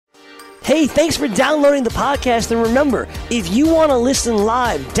Hey, thanks for downloading the podcast. And remember, if you want to listen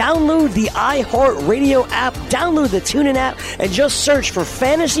live, download the iHeartRadio app, download the TuneIn app, and just search for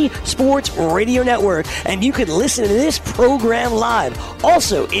Fantasy Sports Radio Network, and you can listen to this program live.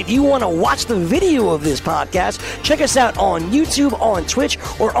 Also, if you want to watch the video of this podcast, check us out on YouTube, on Twitch,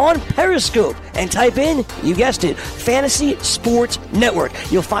 or on Periscope, and type in, you guessed it, Fantasy Sports Network.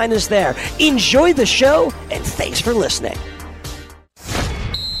 You'll find us there. Enjoy the show, and thanks for listening.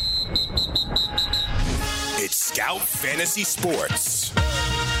 Scout Fantasy Sports.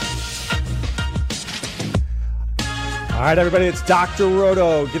 All right, everybody, it's Dr.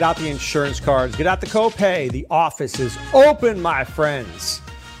 Roto. Get out the insurance cards. Get out the copay. The office is open, my friends.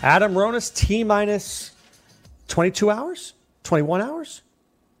 Adam Ronis, T-minus 22 hours? 21 hours?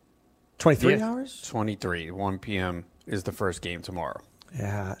 23 hours? 23. 1 p.m. is the first game tomorrow.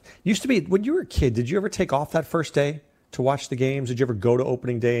 Yeah. Used to be, when you were a kid, did you ever take off that first day to watch the games? Did you ever go to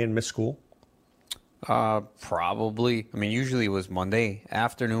opening day and miss school? Probably. I mean, usually it was Monday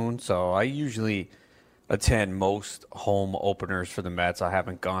afternoon, so I usually attend most home openers for the Mets. I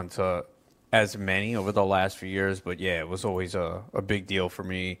haven't gone to as many over the last few years, but yeah, it was always a big deal for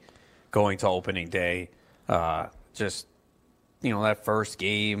me going to opening day. Just, that first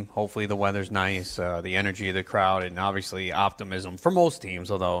game, hopefully the weather's nice, the energy of the crowd, and obviously optimism for most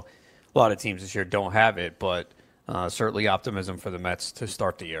teams, although a lot of teams this year don't have it, but certainly optimism for the Mets to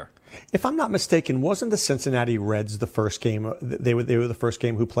start the year. If I'm not mistaken, wasn't the Cincinnati Reds the first game? They were the first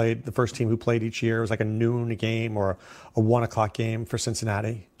game the first team who played each year. It was like a noon game or a 1 o'clock game for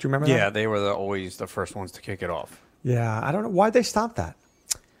Cincinnati. Do you remember that? Yeah, they were always the first ones to kick it off. Yeah, I don't know. Why'd they stop that?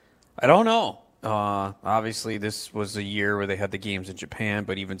 I don't know. Obviously, this was a year where they had the games in Japan,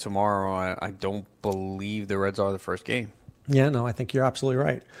 but even tomorrow, I don't believe the Reds are the first game. Yeah, no, I think you're absolutely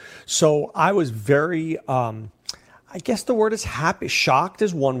right. So I was very... I guess the word is happy. Shocked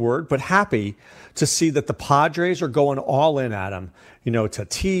is one word, but happy to see that the Padres are going all in at him.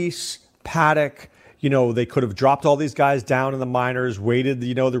 Tatis, Paddock, they could have dropped all these guys down in the minors, waited,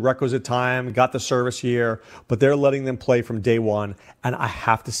 the requisite time, got the service year, but they're letting them play from day one. And I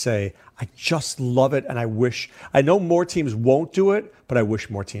have to say, I just love it. And I know more teams won't do it, but I wish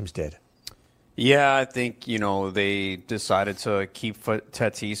more teams did. Yeah, I think, they decided to keep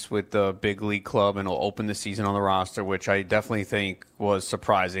Tatis with the big league club and will open the season on the roster, which I definitely think was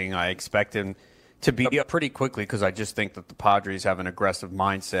surprising. I expect him to be up pretty quickly because I just think that the Padres have an aggressive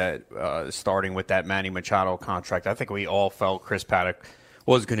mindset starting with that Manny Machado contract. I think we all felt Chris Paddock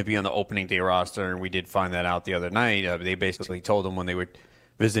was going to be on the opening day roster, and we did find that out the other night. They basically told him when they were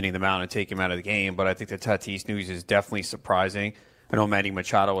visiting the mound and take him out of the game, but I think the Tatis news is definitely surprising. I know Manny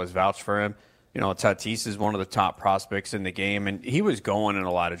Machado has vouched for him. Tatis is one of the top prospects in the game, and he was going in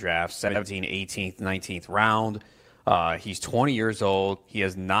a lot of drafts, 17th, 18th, 19th round. He's 20 years old. He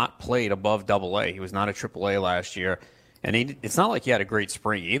has not played above AA. He was not a AAA last year, and it's not like he had a great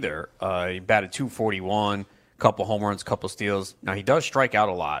spring either. He batted .241, couple home runs, couple steals. Now, he does strike out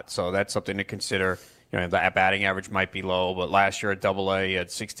a lot, so that's something to consider. The batting average might be low, but last year at AA, he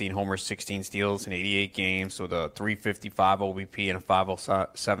had 16 homers, 16 steals in 88 games with a .355 OBP and a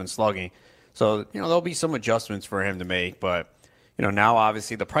 .507 slugging. So, there'll be some adjustments for him to make. But, now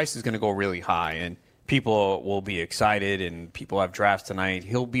obviously the price is going to go really high and people will be excited and people have drafts tonight.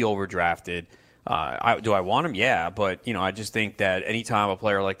 He'll be overdrafted. Do I want him? Yeah. But, I just think that anytime a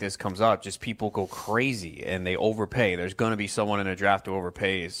player like this comes up, just people go crazy and they overpay. There's going to be someone in a draft who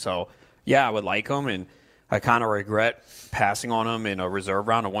overpays. So, yeah, I would like him. And I kind of regret passing on him in a reserve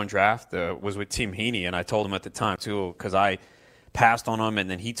round of one draft. Was with Tim Heaney. And I told him at the time, too, because I passed on him, and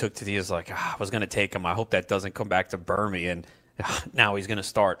then he took to the I was going to take him. I hope that doesn't come back to burn me. And now he's going to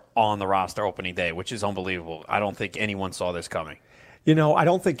start on the roster opening day, which is unbelievable. I don't think anyone saw this coming. I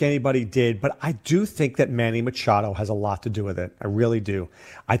don't think anybody did, but I do think that Manny Machado has a lot to do with it. I really do.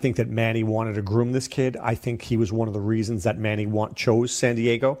 I think that Manny wanted to groom this kid. I think he was one of the reasons that Manny chose San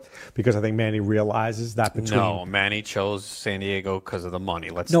Diego, because I think Manny realizes that between... No, Manny chose San Diego because of the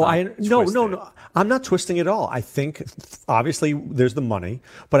money. No, I'm not twisting it at all. I think, obviously, there's the money,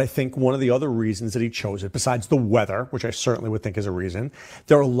 but I think one of the other reasons that he chose it, besides the weather, which I certainly would think is a reason,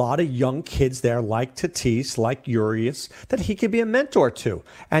 there are a lot of young kids there like Tatis, like Urias, that he could be a mentor to.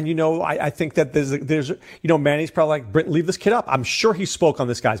 And, I think that there's Manny's probably like, Brent, leave this kid up. I'm sure he spoke on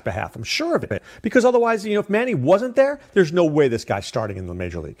this guy's behalf. I'm sure of it. Because otherwise, if Manny wasn't there, there's no way this guy's starting in the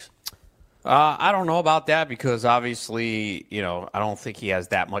major leagues. I don't know about that because obviously, I don't think he has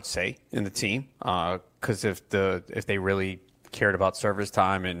that much say in the team. Because if they really cared about service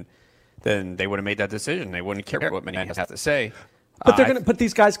time, and then they would have made that decision. They wouldn't care what Manny has to say. But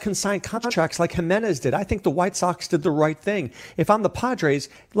these guys can sign contracts like Jimenez did. I think the White Sox did the right thing. If I'm the Padres,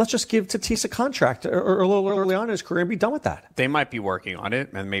 let's just give Tatis a contract or a little early on in his career and be done with that. They might be working on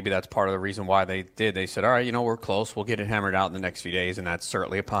it, and maybe that's part of the reason why they did. They said, all right, we're close. We'll get it hammered out in the next few days, and that's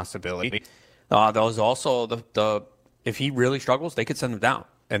certainly a possibility. Those also, if he really struggles, they could send him down,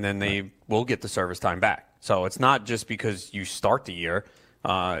 and then they will get the service time back. So it's not just because you start the year.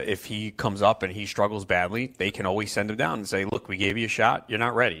 If he comes up and he struggles badly, they can always send him down and say, look, we gave you a shot. You're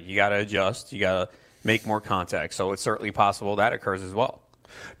not ready. You got to adjust. You got to make more contact. So it's certainly possible that occurs as well.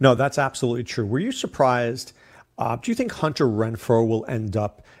 No, that's absolutely true. Were you surprised? Do you think Hunter Renfroe will end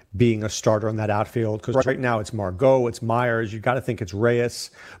up being a starter in that outfield? Because right now it's Margot, it's Myers. You got to think it's Reyes.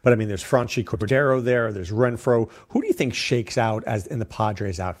 But, I mean, there's Franchy Cordero there. There's Renfroe. Who do you think shakes out as in the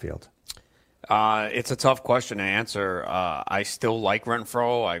Padres outfield? It's a tough question to answer. I still like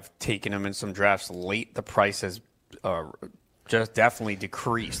Renfroe. I've taken him in some drafts late. The price has just definitely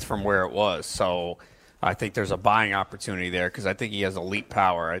decreased from where it was. So I think there's a buying opportunity there because I think he has elite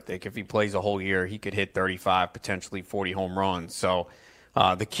power. I think if he plays a whole year, he could hit 35, potentially 40 home runs. So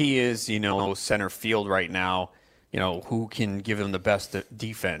the key is, center field right now. Who can give him the best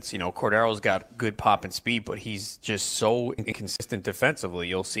defense? Cordero's got good pop and speed, but he's just so inconsistent defensively.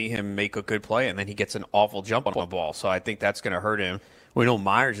 You'll see him make a good play, and then he gets an awful jump on the ball. So I think that's going to hurt him. We know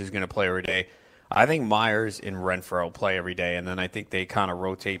Myers is going to play every day. I think Myers and Renfroe play every day, and then I think they kind of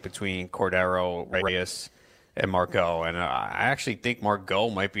rotate between Cordero, Reyes, and Margot. And I actually think Margot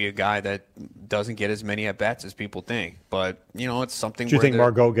might be a guy that doesn't get as many at-bats as people think. But, it's something. Do you think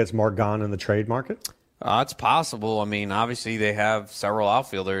Margot gets more gone in the trade market? It's possible. I mean, obviously they have several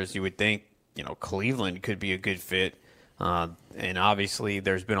outfielders. You would think, Cleveland could be a good fit. And obviously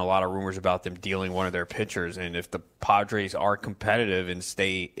there's been a lot of rumors about them dealing one of their pitchers. And if the Padres are competitive and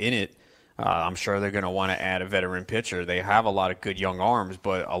stay in it, I'm sure they're going to want to add a veteran pitcher. They have a lot of good young arms,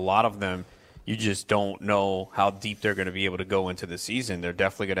 but a lot of them, you just don't know how deep they're going to be able to go into the season. They're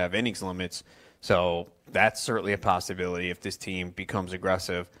definitely going to have innings limits. So that's certainly a possibility if this team becomes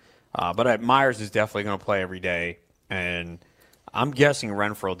aggressive. But Myers is definitely going to play every day, and I'm guessing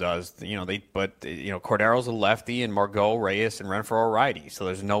Renfroe does. Cordero's a lefty, and Margot, Reyes, and Renfroe are righty. So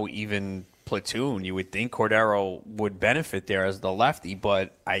there's no even platoon. You would think Cordero would benefit there as the lefty,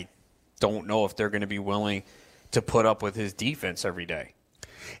 but I don't know if they're going to be willing to put up with his defense every day.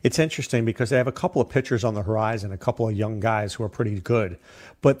 It's interesting because they have a couple of pitchers on the horizon, a couple of young guys who are pretty good.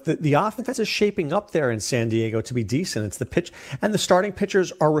 But the offense is shaping up there in San Diego to be decent. It's the pitch, and the starting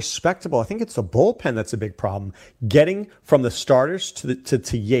pitchers are respectable. I think it's the bullpen that's a big problem. Getting from the starters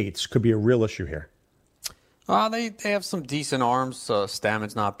to Yates could be a real issue here. They have some decent arms.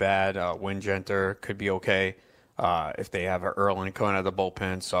 Stammen's not bad. Wingenter could be okay if they have Erlin coming out of the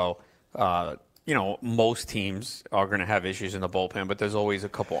bullpen. So, most teams are going to have issues in the bullpen, but there's always a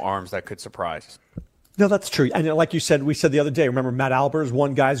couple arms that could surprise. No, that's true. And like you said, we said the other day, remember Matt Albers,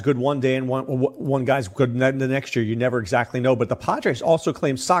 one guy's good one day and one guy's good the next year. You never exactly know. But the Padres also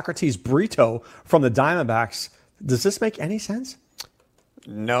claim Socrates Brito from the Diamondbacks. Does this make any sense?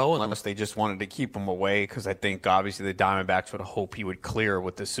 No, unless they just wanted to keep him away, because I think obviously the Diamondbacks would hope he would clear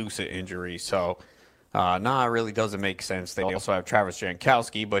with the Sousa injury. So, it really doesn't make sense. They also have Travis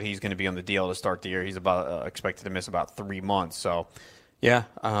Jankowski, but he's going to be on the DL to start the year. He's about expected to miss about 3 months. So, yeah,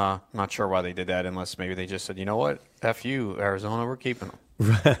 not sure why they did that, unless maybe they just said, you know what, F you, Arizona, we're keeping him.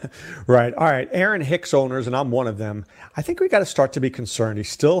 Right. All right. Aaron Hicks owners, and I'm one of them. I think we got to start to be concerned. He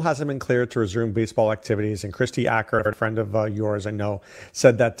still hasn't been cleared to resume baseball activities. And Christy Acker, a friend of yours, I know,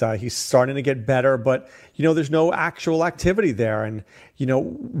 said that he's starting to get better. But, there's no actual activity there. And,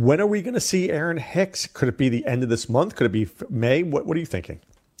 when are we going to see Aaron Hicks? Could it be the end of this month? Could it be May? What are you thinking?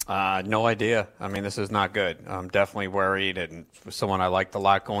 No idea. I mean, this is not good. I'm definitely worried. And someone I liked a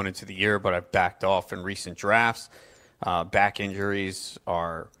lot going into the year, but I've backed off in recent drafts. Back injuries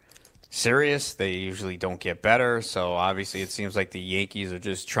are serious. They usually don't get better. So obviously it seems like the Yankees are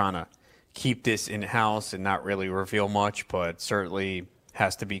just trying to keep this in-house and not really reveal much, but certainly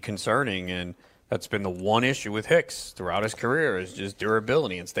has to be concerning. And that's been the one issue with Hicks throughout his career is just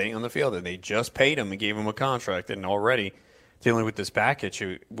durability and staying on the field. And they just paid him and gave him a contract, and already dealing with this back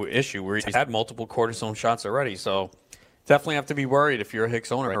issue where he's had multiple cortisone shots already. So definitely have to be worried if you're a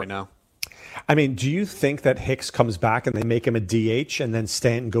Hicks owner right now. I mean, do you think that Hicks comes back and they make him a DH and then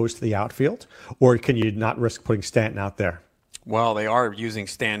Stanton goes to the outfield? Or can you not risk putting Stanton out there? Well, they are using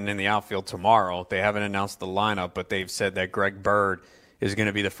Stanton in the outfield tomorrow. They haven't announced the lineup, but they've said that Greg Bird is going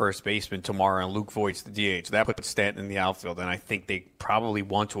to be the first baseman tomorrow and Luke Voigt's the DH. That puts Stanton in the outfield, and I think they probably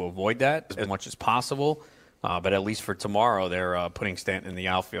want to avoid that as much as possible. But at least for tomorrow, they're putting Stanton in the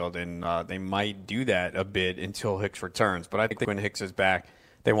outfield, and they might do that a bit until Hicks returns. But I think when Hicks is back,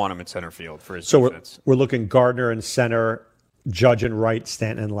 they want him in center field for his defense. So we're looking Gardner in center, Judge in right,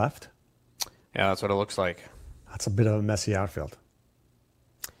 Stanton in left? Yeah, that's what it looks like. That's a bit of a messy outfield.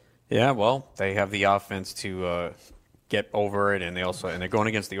 Yeah, well, they have the offense to get over it, and they're going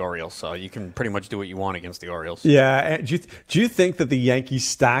against the Orioles, so you can pretty much do what you want against the Orioles. Yeah, do you think that the Yankees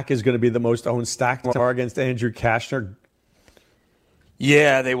stack is going to be the most owned stack tomorrow against Andrew Kashner?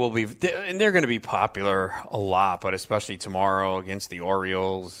 Yeah, they will be, and they're going to be popular a lot, but especially tomorrow against the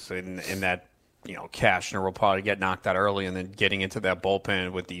Orioles, and that Kashner will probably get knocked out early, and then getting into that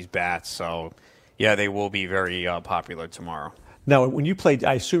bullpen with these bats. So, yeah, they will be very popular tomorrow. Now, when you play,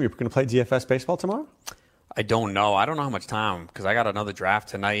 I assume you're going to play DFS baseball tomorrow? I don't know. I don't know how much time because I got another draft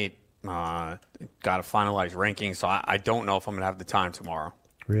tonight. Got to finalize rankings, so I don't know if I'm going to have the time tomorrow.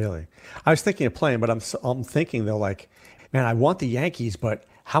 Really? I was thinking of playing, but I'm thinking though, like, man, I want the Yankees, but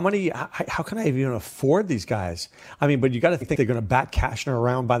how can I even afford these guys? I mean, but you got to think they're going to bat Kashner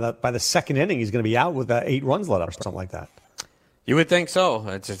around by the second inning. He's going to be out with 8 runs let up or something like that. You would think so.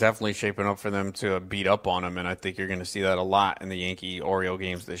 It's definitely shaping up for them to beat up on them, and I think you're going to see that a lot in the Yankee-Oriole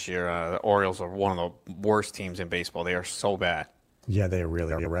games this year. The Orioles are one of the worst teams in baseball. They are so bad. Yeah, they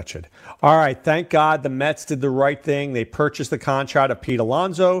really are wretched. All right, thank God the Mets did the right thing. They purchased the contract of Pete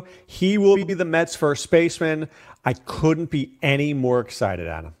Alonso. He will be the Mets' first baseman. I couldn't be any more excited,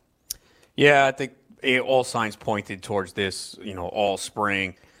 Adam. Yeah, I think all signs pointed towards this, all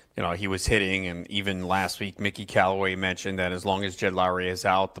spring. He was hitting, and even last week, Mickey Callaway mentioned that as long as Jed Lowry is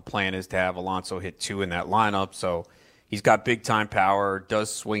out, the plan is to have Alonso hit 2 in that lineup. So he's got big-time power,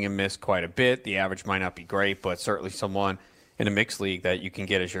 does swing and miss quite a bit. The average might not be great, but certainly someone in a mixed league that you can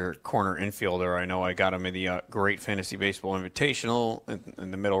get as your corner infielder. I know I got him in the Great Fantasy Baseball Invitational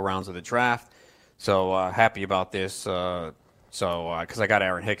in the middle rounds of the draft. So happy about this. Because I got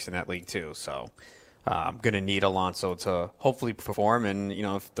Aaron Hicks in that league too. So I'm going to need Alonso to hopefully perform. And,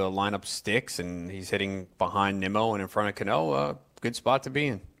 if the lineup sticks and he's hitting behind Nimmo and in front of Cano, good spot to be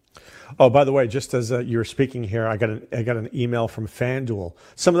in. Oh, by the way, just as you were speaking here, I got an email from FanDuel.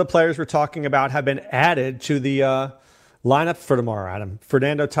 Some of the players we're talking about have been added to the lineup for tomorrow, Adam.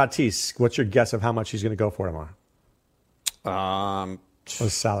 Fernando Tatis, what's your guess of how much he's going to go for tomorrow? What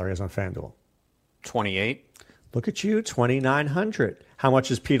his salary is on FanDuel? 28. Look at you, 2,900. How much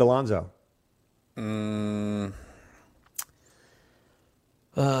is Pete Alonso?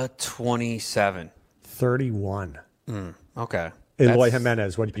 27. 31. Okay. Eloy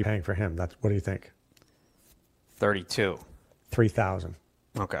Jimenez, what are you paying for him? What do you think? 32. 3,000.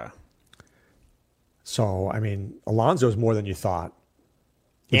 Okay. So, I mean, Alonso's more than you thought.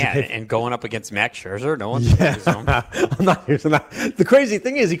 And going up against Max Scherzer, no one's I'm not using that. The crazy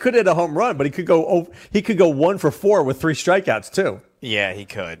thing is, he could hit a home run, but he could go 1 for 4 with 3 strikeouts too. Yeah, he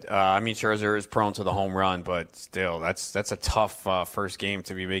could. Scherzer is prone to the home run, but still, that's a tough first game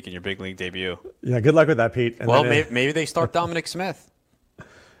to be making your big league debut. Yeah, good luck with that, Pete. And maybe they start Dominic Smith.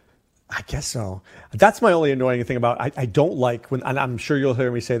 I guess so. That's my only annoying thing about I don't like when, and I'm sure you'll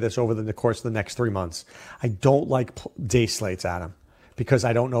hear me say this over the course of the next 3 months. I don't like day slates, Adam, because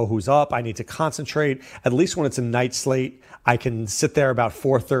I don't know who's up. I need to concentrate. At least when it's a night slate, I can sit there about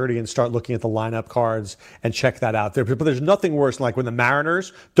 4:30 and start looking at the lineup cards and check that out there. But there's nothing worse than like when the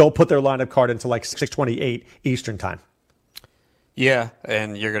Mariners don't put their lineup card until like 6:28 Eastern time. Yeah,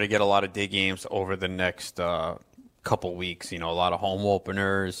 and you're going to get a lot of day games over the next couple weeks. A lot of home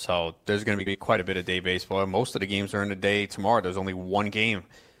openers. So there's going to be quite a bit of day baseball. Most of the games are in the day tomorrow. There's only one game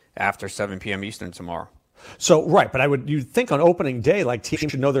after 7 p.m. Eastern tomorrow. So, right, but you'd think on opening day, like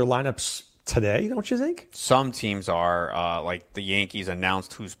teams should know their lineups today, don't you think? Some teams are, like the Yankees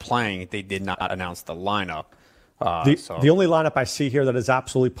announced who's playing. They did not announce the lineup. The only lineup I see here that is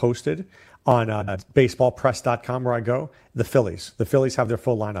absolutely posted on baseballpress.com where I go, the Phillies. The Phillies have their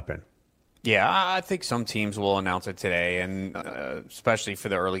full lineup in. Yeah, I think some teams will announce it today, and especially for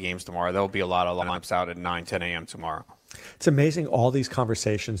the early games tomorrow. There'll be a lot of lineups out at 9, 10 a.m. tomorrow. It's amazing all these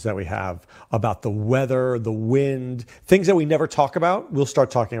conversations that we have about the weather, the wind, things that we never talk about, we'll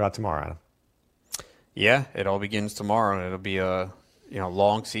start talking about tomorrow, Adam. Yeah, it all begins tomorrow. It'll be a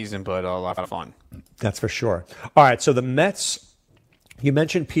long season, but a lot of fun. That's for sure. All right, so the Mets, you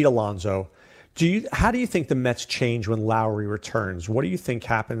mentioned Pete Alonso. How do you think the Mets change when Lowry returns? What do you think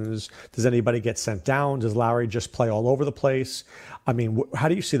happens? Does anybody get sent down? Does Lowry just play all over the place? I mean, how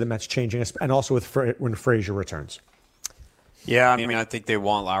do you see the Mets changing, and also when Frazier returns? Yeah, I think they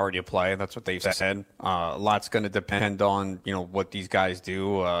want Lowry to play. That's what they've said. A lot's going to depend on, what these guys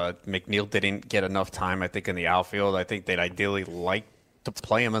do. McNeil didn't get enough time, I think, in the outfield. I think they'd ideally like to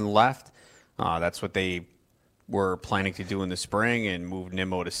play him in left. That's what they were planning to do in the spring and move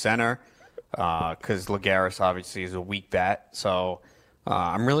Nimmo to center because Lagares obviously is a weak bat. So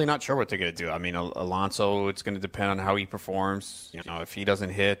I'm really not sure what they're going to do. I mean, Alonso, it's going to depend on how he performs. You know, if he doesn't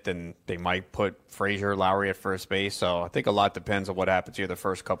hit, then they might put Frazier, Lowry at first base. So I think a lot depends on what happens here the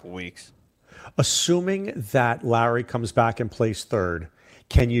first couple weeks. Assuming that Lowry comes back and plays third,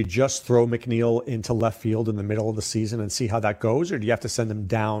 can you just throw McNeil into left field in the middle of the season and see how that goes? Or do you have to send him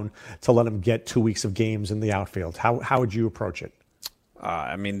down to let him get 2 weeks of games in the outfield? How would you approach it?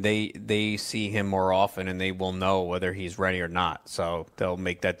 I mean, they see him more often, and they will know whether he's ready or not. So they'll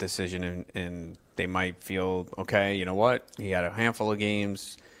make that decision, and they might feel, okay, you know what? He had a handful of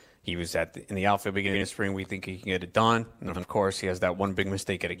games. He was in the outfield beginning of spring. We think he can get it done. And, of course, he has that one big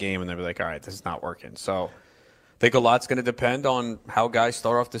mistake at a game, and they'll be like, all right, this is not working. So I think a lot's going to depend on how guys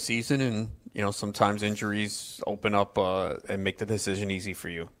start off the season, and, you know, sometimes injuries open up and make the decision easy for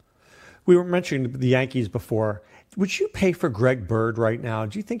you. We were mentioning the Yankees before. Would you pay for Greg Bird right now?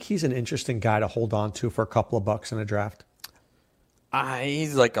 Do you think he's an interesting guy to hold on to for a couple of bucks in a draft?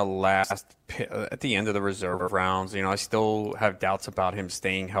 He's like a last at the end of the reserve rounds. You know, I still have doubts about him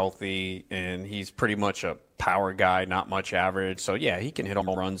staying healthy, and he's pretty much a power guy, not much average. So, yeah, he can hit home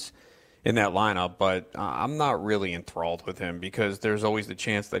runs in that lineup, but I'm not really enthralled with him because there's always the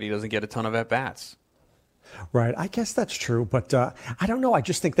chance that he doesn't get a ton of at-bats. Right. I guess that's true, but I don't know. I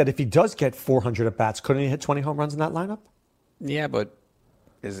just think that if he does get 400 at-bats, couldn't he hit 20 home runs in that lineup? Yeah, but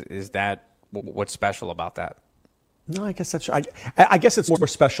is that what's special about that? No, I guess that's true. I guess it's more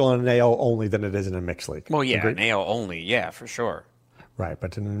special in an AL only than it is in a mixed league. Well, yeah, Agreed? an AL only, yeah, for sure. Right,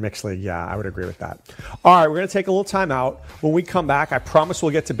 but in a mixed league, yeah, I would agree with that. All right, we're going to take a little time out. When we come back, I promise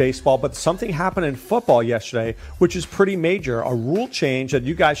we'll get to baseball, but something happened in football yesterday, which is pretty major, a rule change that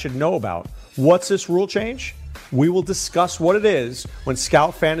you guys should know about. What's this rule change? We will discuss what it is when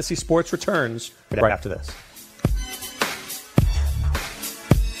Scout Fantasy Sports returns right after this.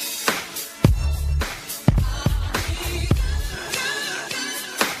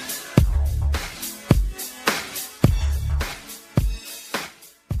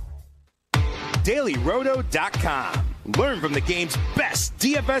 DailyRoto.com. Learn from the game's best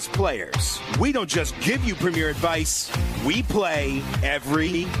DFS players. We don't just give you premier advice, we play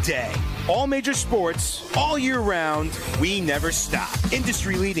every day. All major sports, all year round, we never stop.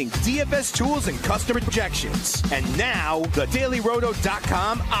 Industry-leading DFS tools and custom projections. And now, the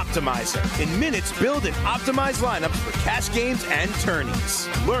DailyRoto.com Optimizer. In minutes, build and optimize lineups for cash games and tourneys.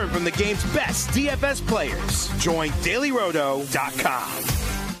 Learn from the game's best DFS players. Join DailyRoto.com.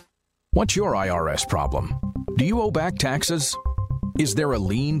 What's your IRS problem? Do you owe back taxes? Is there a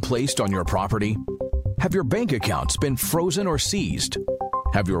lien placed on your property? Have your bank accounts been frozen or seized?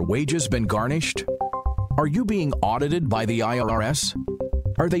 Have your wages been garnished? Are you being audited by the IRS?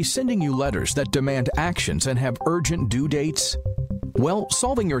 Are they sending you letters that demand actions and have urgent due dates? Well,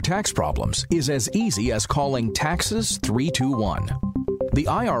 solving your tax problems is as easy as calling Taxes 321. The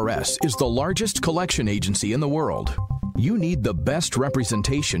IRS is the largest collection agency in the world. You need the best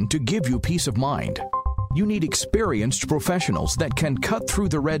representation to give you peace of mind. You need experienced professionals that can cut through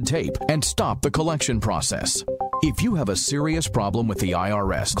the red tape and stop the collection process. If you have a serious problem with the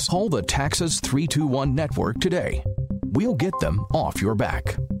IRS, call the Taxes 321 network today. We'll get them off your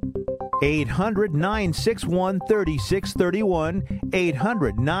back. 800-961-3631,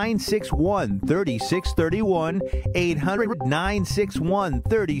 800-961-3631,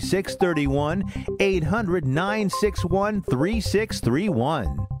 800-961-3631,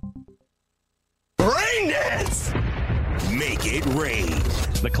 800-961-3631. Rain dance! Make it rain.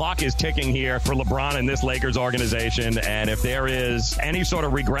 The clock is ticking here for LeBron and this Lakers organization, and if there is any sort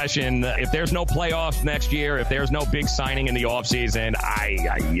of regression, if there's no playoffs next year, if there's no big signing in the offseason,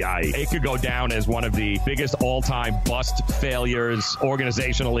 it could go down as one of the biggest all-time bust failures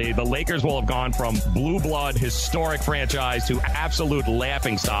organizationally. The Lakers will have gone from blue blood, historic franchise to absolute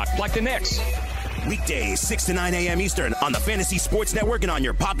laughingstock, like the Knicks. Weekdays, 6 to 9 a.m. Eastern on the Fantasy Sports Network and on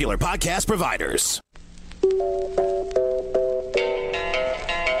your popular podcast providers.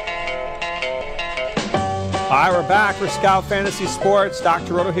 All right, we're back for Scout Fantasy Sports.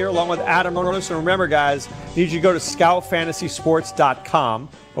 Dr. Roto here along with Adam Rotos. And remember, guys, need you to go to scoutfantasysports.com,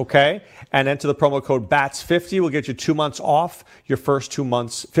 okay? And enter the promo code BATS50. We'll get you 2 months off your first 2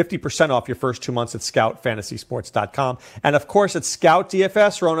 months, 50% off your first 2 months at scoutfantasysports.com. And, of course, at Scout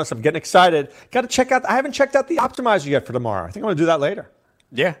DFS, Ronos, I'm getting excited. Got to check out, I haven't checked out the optimizer yet for tomorrow. I think I'm going to do that later.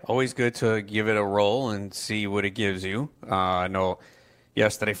 Yeah, always good to give it a roll and see what it gives you. I know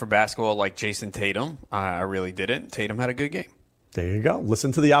yesterday for basketball, like Jason Tatum, I really didn't. Tatum had a good game. There you go.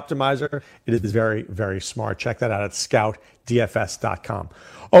 Listen to the optimizer. It is very, very smart. Check that out at scoutdfs.com.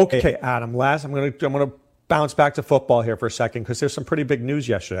 Okay, Adam, I'm going to bounce back to football here for a second because there's some pretty big news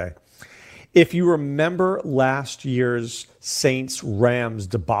yesterday. If you remember last year's Saints-Rams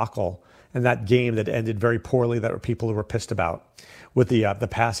debacle and that game that ended very poorly that people were pissed about with the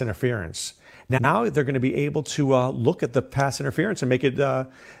pass interference, now they're going to be able to look at the pass interference and make it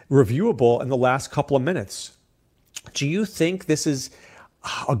reviewable in the last couple of minutes. Do you think this is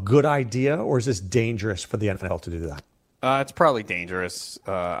a good idea, or is this dangerous for the NFL to do that? It's probably dangerous.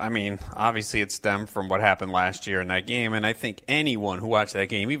 I mean, obviously it stemmed from what happened last year in that game, and I think anyone who watched that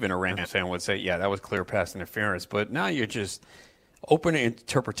game, even a Rams fan, would say, yeah, that was clear pass interference. But now you're just open to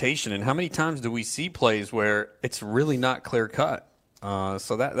interpretation, and how many times do we see plays where it's really not clear cut?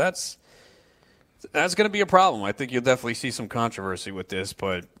 So that's going to be a problem. I think you'll definitely see some controversy with this,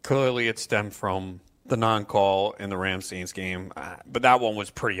 but clearly it stemmed from the non-call in the Rams-Saints game. But that one was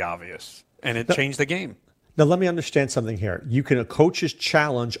pretty obvious, and it changed the game. Now, let me understand something here. You can a coach's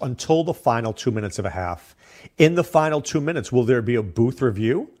challenge until the final 2 minutes of a half. In the final 2 minutes, will there be a booth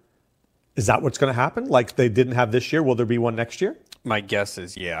review? Is that what's going to happen? Like they didn't have this year, will there be one next year? My guess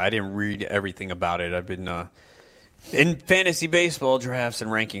is, yeah. I didn't read everything about it. I've been in fantasy baseball drafts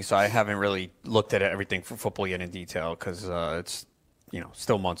and rankings, so I haven't really looked at everything for football yet in detail because it's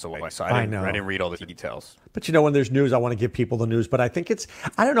still months away. So I didn't read all the details. But when there's news, I want to give people the news. But I think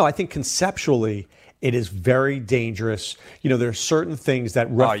I think conceptually it is very dangerous. There are certain things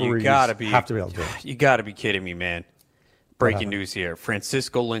that referees have to be able to do. You got to be kidding me, man. Breaking news here.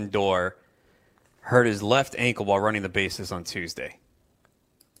 Francisco Lindor hurt his left ankle while running the bases on Tuesday.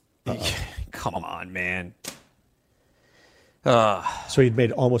 Come on, man. So he'd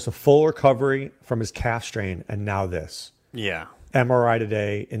made almost a full recovery from his calf strain, and now this. Yeah. MRI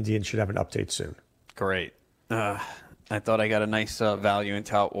today. Indians should have an update soon. Great. I thought I got a nice value in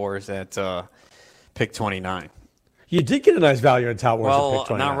Tout Wars at pick 29. You did get a nice value in Tout Wars at pick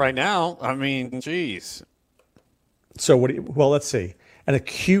 29. Not right now. I mean, geez. So let's see. An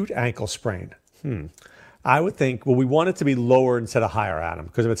acute ankle sprain. I would think, we want it to be lower instead of higher, Adam,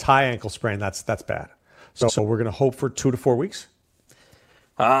 because if it's high ankle sprain, that's bad. So we're going to hope for 2 to 4 weeks?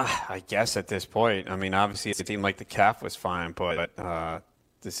 I guess at this point. I mean, obviously it seemed like the calf was fine, but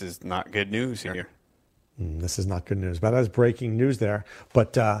this is not good news here. This is not good news. But that's breaking news there.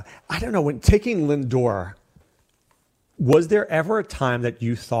 But I don't know, when taking Lindor, was there ever a time that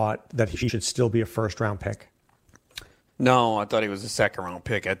you thought that he should still be a first-round pick? No, I thought he was a second-round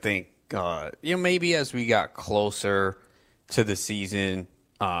pick. I think, maybe as we got closer to the season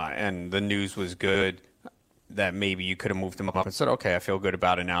and the news was good, that maybe you could have moved him up and said, okay, I feel good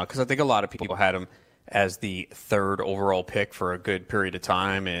about it now. Because I think a lot of people had him as the third overall pick for a good period of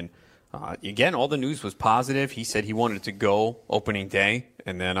time. And again, all the news was positive. He said he wanted to go opening day.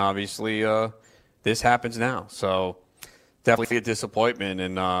 And then obviously this happens now. So definitely a disappointment.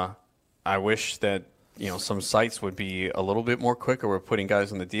 And I wish that, some sites would be a little bit more quicker with putting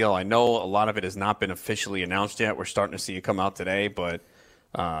guys on the deal. I know a lot of it has not been officially announced yet. We're starting to see it come out today. But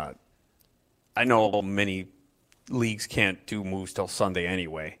I know many leagues can't do moves till Sunday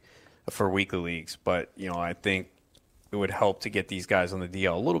anyway for weekly leagues. But, I think it would help to get these guys on the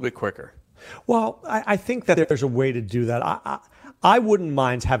deal a little bit quicker. Well, I think that there's a way to do that. I wouldn't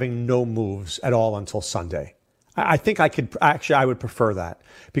mind having no moves at all until Sunday. I think I would prefer that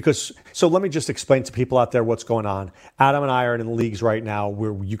so let me just explain to people out there what's going on. Adam and I are in leagues right now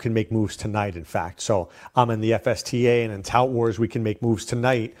where you can make moves tonight, in fact. So I'm in the FSTA and in Tout Wars, we can make moves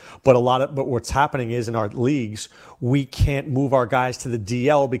tonight. But what's happening is in our leagues, we can't move our guys to the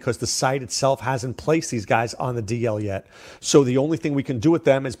DL because the site itself hasn't placed these guys on the DL yet. So the only thing we can do with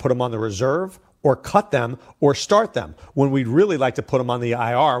them is put them on the reserve or cut them or start them when we'd really like to put them on the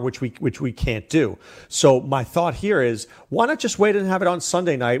IR, which we can't do. So my thought here is, why not just wait and have it on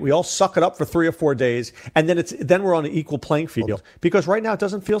Sunday night? We all suck it up for 3 or 4 days, and then we're on an equal playing field. Because right now it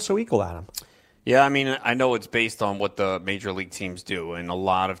doesn't feel so equal, Adam. Yeah, I mean, I know it's based on what the major league teams do, and a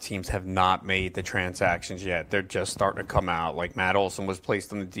lot of teams have not made the transactions yet. They're just starting to come out. Like Matt Olson was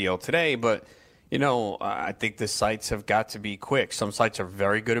placed on the deal today, but, I think the sites have got to be quick. Some sites are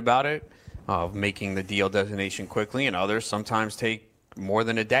very good about it, of making the deal designation quickly, and others sometimes take more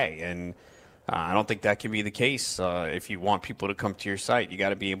than a day. And I don't think that can be the case. If you want people to come to your site, you got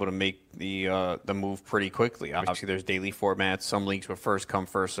to be able to make the move pretty quickly. Obviously, there's daily formats. Some leagues with first come,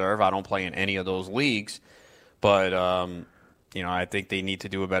 first serve. I don't play in any of those leagues, but I think they need to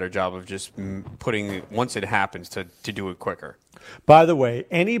do a better job of just putting, once it happens, to do it quicker. By the way,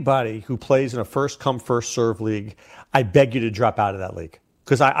 anybody who plays in a first come, first serve league, I beg you to drop out of that league.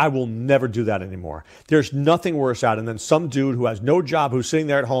 because I will never do that anymore. There's nothing worse out. And then some dude who has no job, who's sitting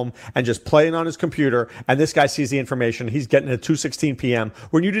there at home and just playing on his computer, and this guy sees the information, he's getting it at 2:16 p.m.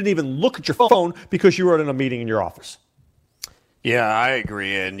 when you didn't even look at your phone because you were in a meeting in your office. Yeah, I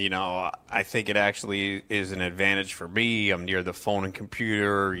agree. And, I think it actually is an advantage for me. I'm near the phone and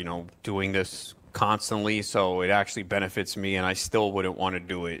computer, doing this constantly. So it actually benefits me, and I still wouldn't want to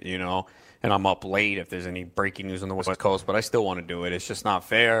do it, And I'm up late if there's any breaking news on the West Coast, but I still want to do it. It's just not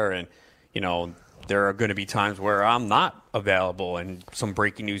fair. And, there are going to be times where I'm not available and some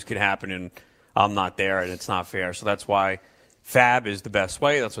breaking news could happen and I'm not there, and it's not fair. So that's why Fab is the best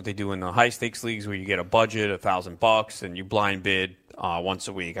way. That's what they do in the high stakes leagues where you get a budget, $1,000, and you blind bid once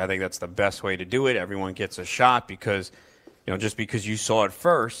a week. I think that's the best way to do it. Everyone gets a shot because, just because you saw it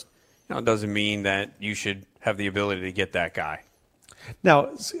first, doesn't mean that you should have the ability to get that guy. Now,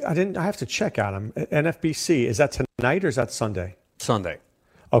 I have to check on him. NFBC, is that tonight or is that Sunday? Sunday.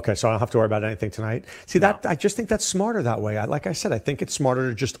 Okay, so I don't have to worry about anything tonight. See, I just think that's smarter that way. Like I said, I think it's smarter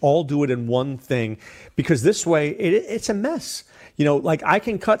to just all do it in one thing, because this way it's a mess. Like I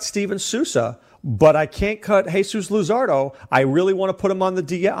can cut Steven Souza, but I can't cut Jesus Luzardo. I really want to put him on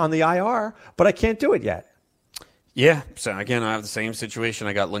the IR, but I can't do it yet. Yeah, so again, I have the same situation.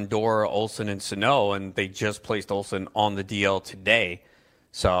 I got Lindor, Olsen, and Sano, and they just placed Olsen on the DL today.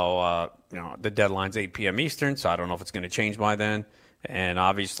 So, the deadline's 8 p.m. Eastern, so I don't know if it's going to change by then. And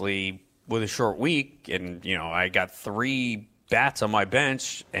obviously, with a short week, and, I got 3 bats on my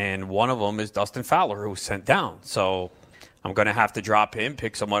bench, and one of them is Dustin Fowler, who was sent down. So I'm going to have to drop him,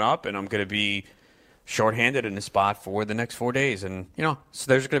 pick someone up, and I'm going to be shorthanded in the spot for the next 4 days. And, so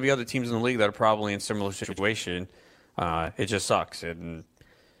there's going to be other teams in the league that are probably in a similar situation. It just sucks. And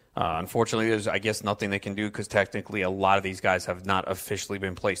unfortunately, there's, I guess, nothing they can do because technically a lot of these guys have not officially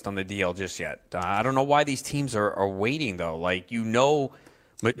been placed on the DL just yet. I don't know why these teams are waiting, though. Like,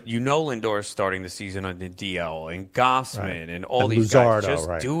 Lindor is starting the season on the DL, and Gossman, and all these Luzardo, guys.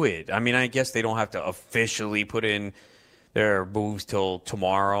 Just do it. I mean, I guess they don't have to officially put in their moves till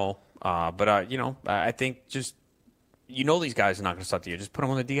tomorrow. But I think just, these guys are not going to start the year. Just put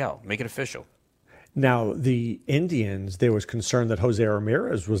them on the DL. Make it official. Now, the Indians, there was concern that Jose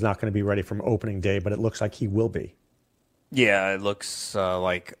Ramirez was not going to be ready from opening day, but it looks like he will be. Yeah, it looks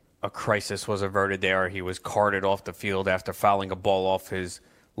like a crisis was averted there. He was carted off the field after fouling a ball off his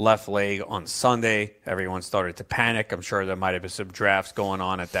left leg on Sunday. Everyone started to panic. I'm sure there might have been some drafts going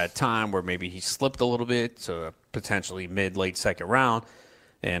on at that time where maybe he slipped a little bit to potentially late second round.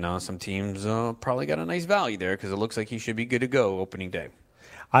 And some teams probably got a nice value there because it looks like he should be good to go opening day.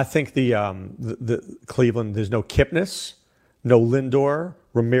 I think the Cleveland, there's no Kipnis, no Lindor.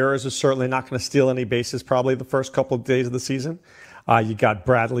 Ramirez is certainly not going to steal any bases probably the first couple of days of the season. You got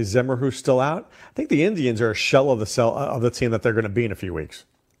Bradley Zimmer, who's still out. I think the Indians are a shell of the team that they're going to be in a few weeks.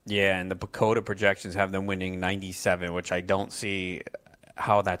 Yeah, and the PECOTA projections have them winning 97, which I don't see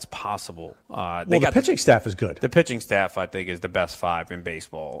how that's possible. The pitching staff is good. The pitching staff, I think, is the best 5 in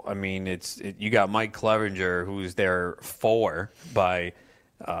baseball. I mean, you got Mike Clevenger, who's there 4 by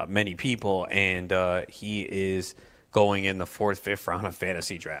many people, and he is going in the 4th, 5th round of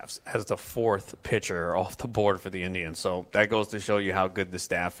fantasy drafts as the 4th pitcher off the board for the Indians. So that goes to show you how good the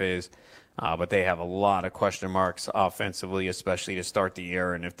staff is. But they have a lot of question marks offensively, especially to start the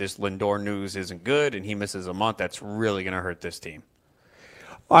year. And if this Lindor news isn't good and he misses a month, that's really going to hurt this team.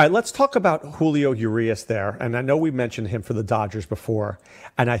 All right, let's talk about Julio Urias there. And I know we mentioned him for the Dodgers before,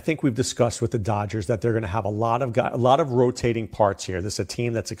 and I think we've discussed with the Dodgers that they're going to have a lot of rotating parts here. This is a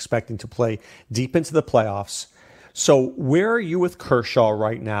team that's expecting to play deep into the playoffs. So where are you with Kershaw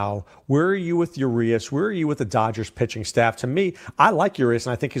right now? Where are you with Urias? Where are you with the Dodgers pitching staff? To me, I like Urias,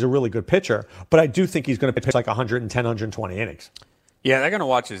 and I think he's a really good pitcher, but I do think he's going to pitch like 110, 120 innings. Yeah, they're going to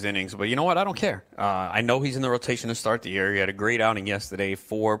watch his innings, but you know what? I don't care. I know he's in the rotation to start the year. He had a great outing yesterday,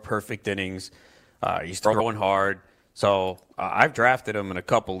 4 perfect innings. He's throwing hard. So I've drafted him in a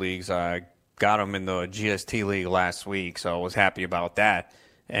couple leagues. I got him in the GST league last week, so I was happy about that.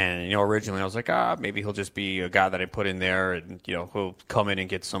 And, originally I was like, maybe he'll just be a guy that I put in there and, he'll come in and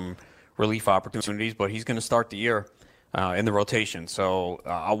get some relief opportunities. But he's going to start the year in the rotation. So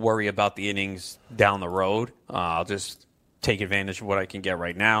I'll worry about the innings down the road. I'll just take advantage of what I can get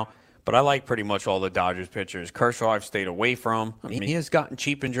right now. But I like pretty much all the Dodgers pitchers. Kershaw I've stayed away from. I mean, he has gotten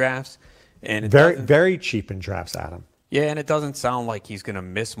cheap in drafts. And very cheap in drafts, Adam. Yeah, and it doesn't sound like he's going to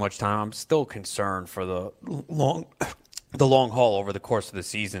miss much time. I'm still concerned for the long haul over the course of the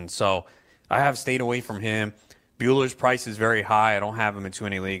season. So I have stayed away from him. Buehler's price is very high. I don't have him in too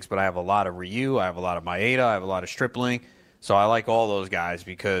many leagues, but I have a lot of Ryu. I have a lot of Maeda. I have a lot of Stripling. So I like all those guys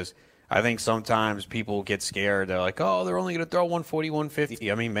because I think sometimes people get scared. They're like, oh, they're only going to throw 140, 150.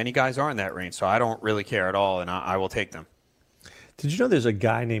 I mean, many guys are in that range, so I don't really care at all, and I will take them. Did you know there's a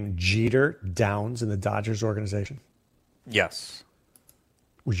guy named Jeter Downs in the Dodgers organization? Yes.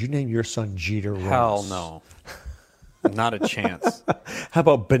 Would you name your son Jeter Ronis? Hell no. Not a chance. How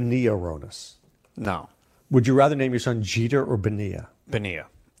about Benia Ronis? No. Would you rather name your son Jeter or Benia? Benia.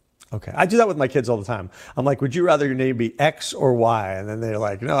 Okay. I do that with my kids all the time. I'm like, would you rather your name be X or Y? And then they're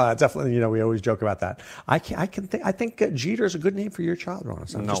like, no, definitely, we always joke about that. I think Jeter is a good name for your child,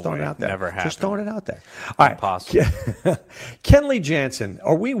 Ronis. I'm just throwing it out there. Never happened. Just throwing it out there. All right. Impossible. Kenley Jansen,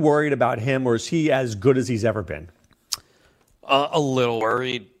 are we worried about him, or is he as good as he's ever been? A little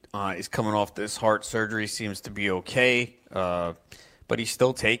worried. He's coming off this heart surgery, seems to be okay. But he's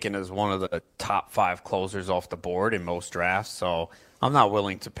still taken as one of the top 5 closers off the board in most drafts. So I'm not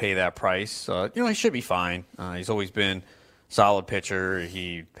willing to pay that price. He should be fine. He's always been a solid pitcher.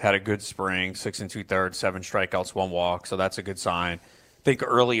 He had a good spring, 6 2/3, 7 strikeouts, 1 walk. So that's a good sign. I think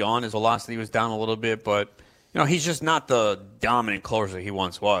early on his velocity was down a little bit, but he's just not the dominant closer he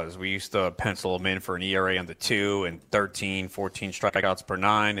once was. We used to pencil him in for an ERA under 2 and 13, 14 strikeouts per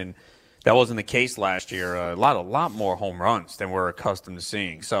 9, and that wasn't the case last year. A lot more home runs than we're accustomed to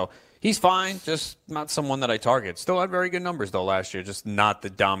seeing. So he's fine, just not someone that I target. Still had very good numbers, though, last year, just not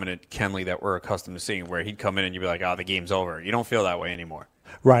the dominant Kenley that we're accustomed to seeing, where he'd come in and you'd be like, the game's over. You don't feel that way anymore.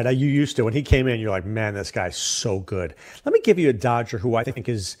 Right. You used to. When he came in, you're like, man, this guy's so good. Let me give you a Dodger who I think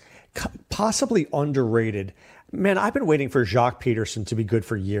is possibly underrated. Man, I've been waiting for Jacques Peterson to be good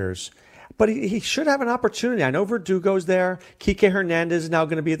for years. But he should have an opportunity. I know Verdugo's there. Kike Hernandez is now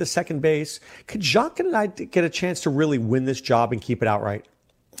going to be at the second base. Could Jacques and I get a chance to really win this job and keep it outright?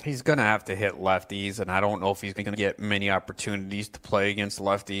 He's going to have to hit lefties, and I don't know if he's going to get many opportunities to play against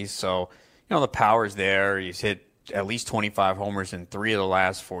lefties. So, the power's there. He's hit at least 25 homers in 3 of the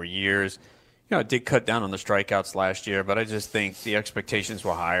last 4 years. It did cut down on the strikeouts last year, but I just think the expectations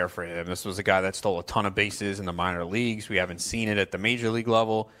were higher for him. This was a guy that stole a ton of bases in the minor leagues. We haven't seen it at the major league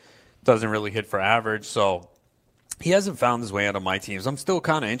level. Doesn't really hit for average, so he hasn't found his way out of my teams. I'm still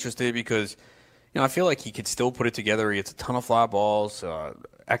kind of interested because, I feel like he could still put it together. He hits a ton of fly balls,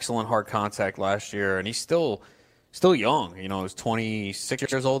 excellent hard contact last year, and he's still young. He's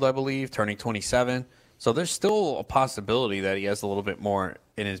 26 years old, I believe, turning 27. So there's still a possibility that he has a little bit more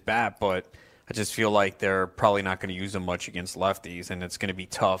in his bat, but I just feel like they're probably not going to use him much against lefties, and it's going to be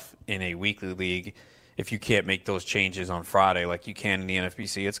tough in a weekly league. If you can't make those changes on Friday like you can in the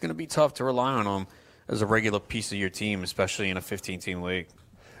NFBC, it's going to be tough to rely on him as a regular piece of your team, especially in a 15-team league.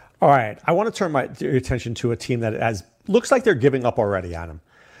 All right. I want to turn your attention to a team that looks like they're giving up already, Adam.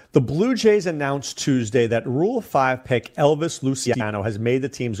 The Blue Jays announced Tuesday that Rule 5 pick Elvis Luciano has made the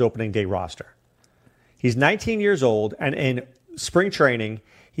team's opening day roster. He's 19 years old, and in spring training,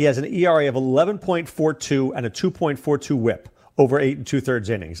 he has an ERA of 11.42 and a 2.42 whip. Over 8 2/3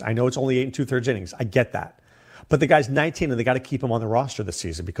 innings. I know it's only 8 2/3 innings. I get that. But the guy's 19 and they got to keep him on the roster this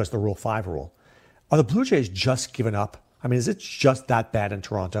season because of the Rule 5 rule. Are the Blue Jays just giving up? I mean, is it just that bad in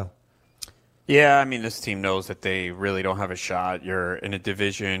Toronto? Yeah, this team knows that they really don't have a shot. You're in a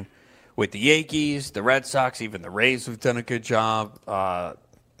division with the Yankees, the Red Sox, even the Rays have done a good job.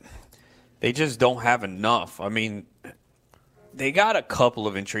 They just don't have enough. They got a couple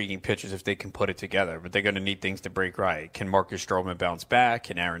of intriguing pitchers if they can put it together, but they're going to need things to break right. Can Marcus Stroman bounce back?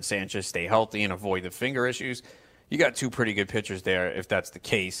 Can Aaron Sanchez stay healthy and avoid the finger issues? You got 2 pretty good pitchers there if that's the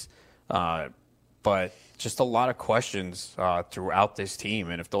case. But just a lot of questions throughout this team.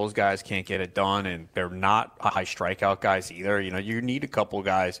 And if those guys can't get it done, and they're not high strikeout guys either, you need a couple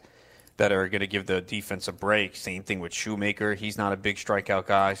guys that are going to give the defense a break. Same thing with Shoemaker. He's not a big strikeout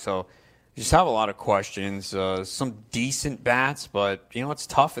guy. So just have a lot of questions, some decent bats, but, it's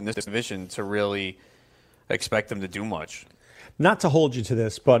tough in this division to really expect them to do much. Not to hold you to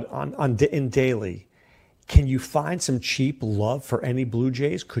this, but in daily, can you find some cheap love for any Blue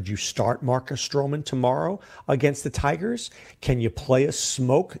Jays? Could you start Marcus Stroman tomorrow against the Tigers? Can you play a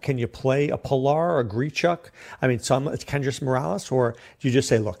Smoke? Can you play a Pilar or a Grichuk? Some Kendrys Morales? Or do you just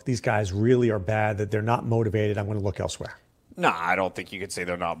say, look, these guys really are bad, that they're not motivated, I'm going to look elsewhere? No, I don't think you could say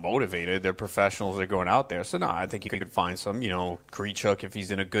they're not motivated. They're professionals. They're going out there. So, no, I think you could find some, Grichuk if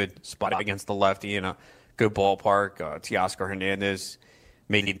he's in a good spot against the lefty in a good ballpark. Teoscar Hernandez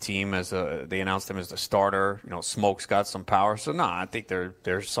made the team they announced him as the starter. Smoke's got some power. So, no, I think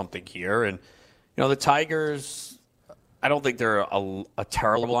there's something here. And, the Tigers, I don't think they're a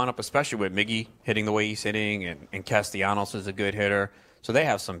terrible lineup, especially with Miggy hitting the way he's hitting, and Castellanos is a good hitter. So they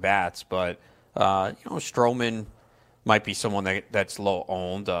have some bats. But, Stroman might be someone that's low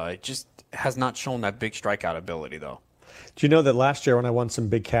owned. It just has not shown that big strikeout ability, though. Do you know that last year when I won some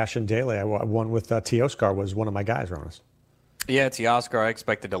big cash in daily, I won with Teoscar was one of my guys, Ronas. Yeah, Teoscar, I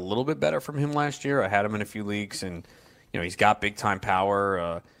expected a little bit better from him last year. I had him in a few leagues, and he's got big-time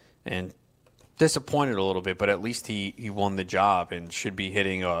power and disappointed a little bit, but at least he won the job and should be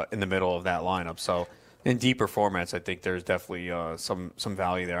hitting in the middle of that lineup. So in deeper formats, I think there's definitely some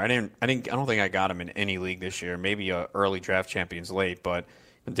value there. I don't think I got him in any league this year. Maybe early draft champions late, but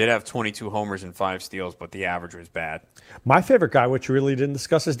did have 22 homers and 5 steals, but the average was bad. My favorite guy, which we really didn't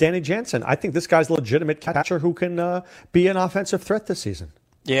discuss, is Danny Jansen. I think this guy's a legitimate catcher who can be an offensive threat this season.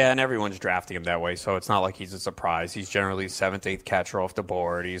 Yeah, and everyone's drafting him that way, so it's not like he's a surprise. He's generally 7th, 8th catcher off the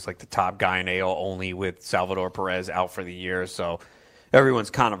board. He's like the top guy in AL only with Salvador Perez out for the year, so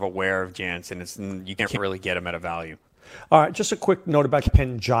everyone's kind of aware of Jansen. You can't really get him at a value. All right, just a quick note about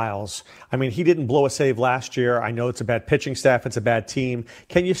Ken Giles. I mean, he didn't blow a save last year. I know it's a bad pitching staff. It's a bad team.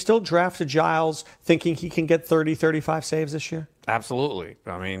 Can you still draft a Giles thinking he can get 30, 35 saves this year? Absolutely.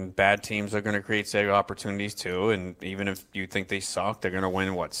 I mean, bad teams are going to create save opportunities too, and even if you think they suck, they're going to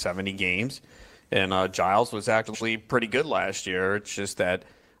win, 70 games? And Giles was actually pretty good last year. It's just that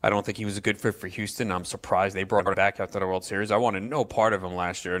I don't think he was a good fit for Houston. I'm surprised they brought him back after the World Series. I wanted no part of him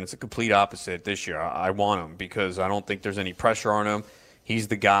last year, and it's a complete opposite this year. I want him because I don't think there's any pressure on him. He's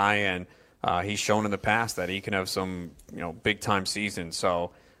the guy, and he's shown in the past that he can have some big-time seasons.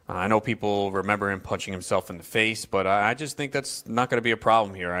 So I know people remember him punching himself in the face, but I just think that's not going to be a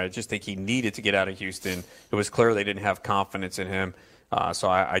problem here. I just think he needed to get out of Houston. It was clear they didn't have confidence in him. So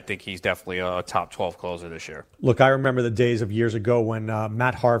I think he's definitely a top 12 closer this year. Look, I remember the days of years ago when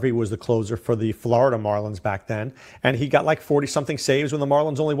Matt Harvey was the closer for the Florida Marlins back then, and he got like 40-something saves when the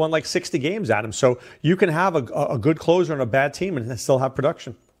Marlins only won like 60 games at him. So you can have a good closer on a bad team and still have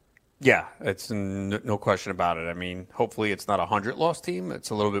production. Yeah, it's no question about it. I mean, hopefully it's not a 100-loss team. It's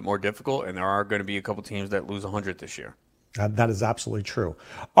a little bit more difficult, and there are going to be a couple teams that lose 100 this year. That is absolutely true.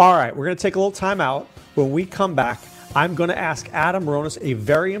 All right, we're going to take a little time out. When we come back, I'm going to ask Adam Ronis a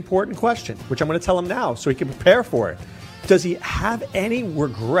very important question, which I'm going to tell him now so he can prepare for it. Does he have any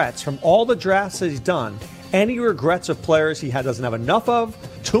regrets from all the drafts that he's done? Any regrets of players he doesn't have enough of,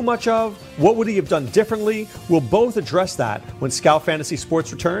 too much of? What would he have done differently? We'll both address that when Scout Fantasy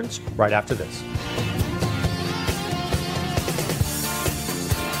Sports returns right after this.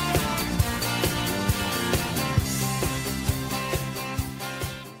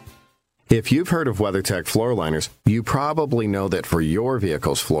 If you've heard of WeatherTech floor liners, you probably know that for your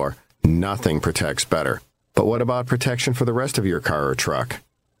vehicle's floor, nothing protects better. But what about protection for the rest of your car or truck?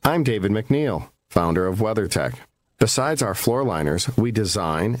 I'm David McNeil, founder of WeatherTech. Besides our floor liners, we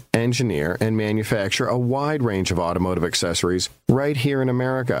design, engineer, and manufacture a wide range of automotive accessories right here in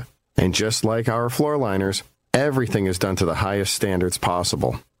America. And just like our floor liners, everything is done to the highest standards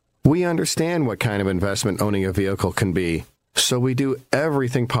possible. We understand what kind of investment owning a vehicle can be, so we do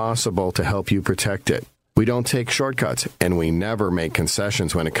everything possible to help you protect it. We don't take shortcuts, and we never make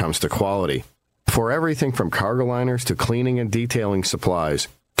concessions when it comes to quality. For everything from cargo liners to cleaning and detailing supplies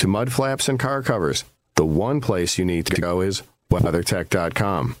to mud flaps and car covers, the one place you need to go is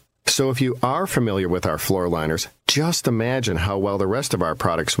WeatherTech.com. So if you are familiar with our floor liners, just imagine how well the rest of our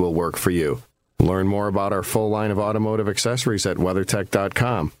products will work for you. Learn more about our full line of automotive accessories at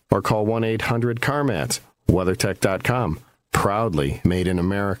WeatherTech.com or call 1-800-CarMats. WeatherTech.com. Proudly made in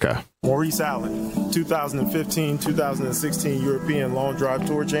America. Maurice Allen, 2015-2016 European Long Drive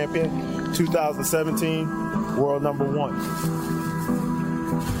Tour Champion, 2017 World Number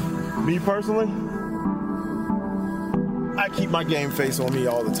 1. Me personally, I keep my game face on me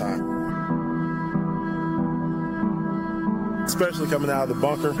all the time. Especially coming out of the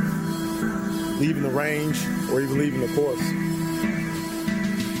bunker, leaving the range, or even leaving the course.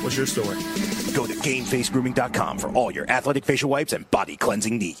 What's your story? Go to GameFaceGrooming.com for all your athletic facial wipes and body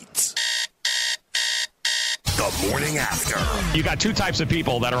cleansing needs. The morning after. You got two types of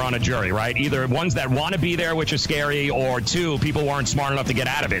people that are on a jury, right? Either ones that want to be there, which is scary, or two, people weren't smart enough to get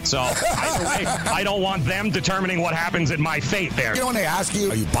out of it. So either way, I don't want them determining what happens in my fate there. You know when they ask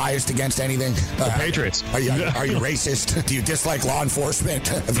you, are you biased against anything? The Patriots. Are you racist? Do you dislike law enforcement?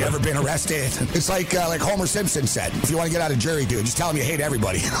 Have you ever been arrested? It's like Homer Simpson said, if you want to get out of jury, dude, just tell them you hate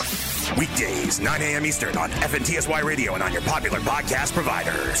everybody. Weekdays, 9 a.m. Eastern on FNTSY Radio and on your popular podcast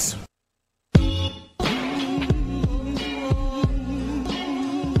providers.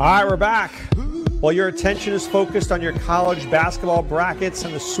 All right, we're back. While your attention is focused on your college basketball brackets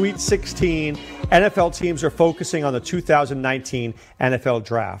and the Sweet 16 NFL teams are focusing on the 2019 NFL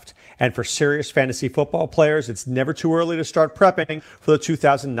Draft. And for serious fantasy football players, it's never too early to start prepping for the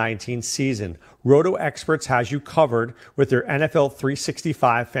 2019 season. Roto Experts has you covered with their NFL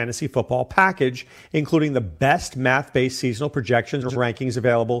 365 fantasy football package, including the best math-based seasonal projections and rankings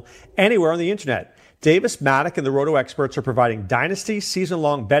available anywhere on the internet. Davis Maddock and the Roto Experts are providing dynasty,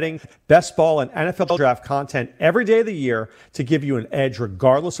 season-long betting, best ball, and NFL draft content every day of the year to give you an edge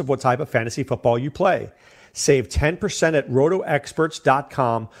regardless of what type of fantasy football you play. Save 10% at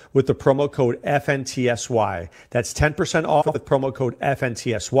rotoexperts.com with the promo code FNTSY. That's 10% off with promo code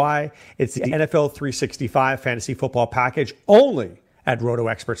FNTSY. It's the NFL 365 fantasy football package only at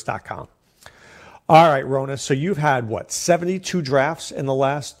rotoexperts.com. All right, Rona, so you've had, 72 drafts in the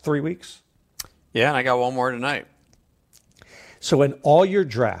last 3 weeks? Yeah, and I got one more tonight. So in all your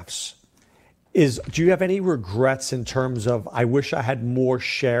drafts, do you have any regrets in terms of, I wish I had more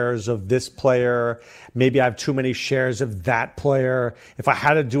shares of this player, maybe I have too many shares of that player, if I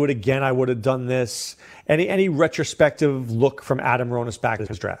had to do it again, I would have done this? Any retrospective look from Adam Ronis back at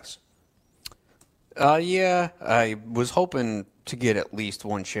his drafts? Yeah, I was hoping to get at least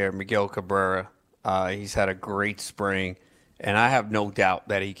one share of Miguel Cabrera. He's had a great spring, and I have no doubt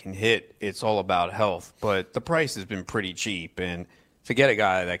that he can hit. It's all about health, but the price has been pretty cheap, and to get a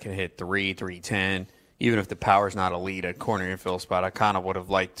guy that can hit 310, even if the power's not elite at corner infield spot, I kind of would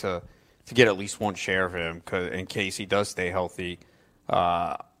have liked to get at least one share of him in case he does stay healthy.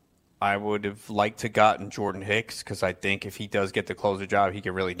 I would have liked to gotten Jordan Hicks because I think if he does get the closer job, he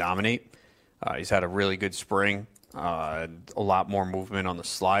can really dominate. He's had a really good spring, a lot more movement on the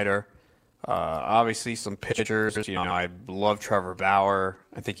slider. Obviously, some pitchers. I love Trevor Bauer.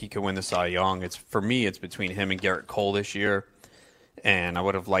 I think he could win the Cy Young. For me, it's between him and Garrett Cole this year. And I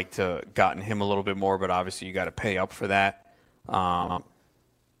would have liked to gotten him a little bit more, but obviously you got to pay up for that. And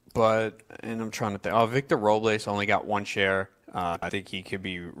I'm trying to think. Victor Robles only got one share. I think he could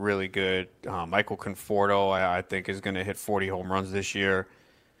be really good. Michael Conforto, I think, is going to hit 40 home runs this year.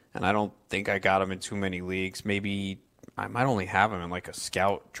 And I don't think I got him in too many leagues. Maybe I might only have him in like a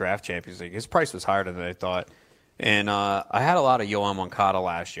Scout Draft Champions League. His price was higher than I thought. And I had a lot of Yoan Moncada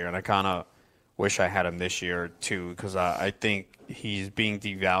last year, and I kind of wish I had him this year too because I think he's being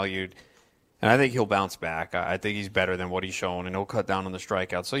devalued, and I think he'll bounce back. I think he's better than what he's shown, and he'll cut down on the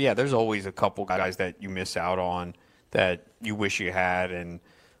strikeouts. So, yeah, there's always a couple guys that you miss out on that you wish you had, and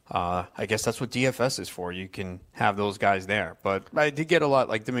I guess that's what DFS is for. You can have those guys there. But I did get a lot,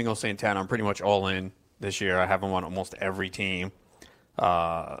 like Domingo Santana. I'm pretty much all in this year. I have him on almost every team.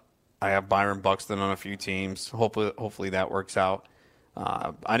 I have Byron Buxton on a few teams. Hopefully that works out.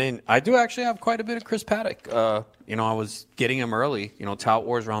 I do actually have quite a bit of Chris Paddock. I was getting him early. Tout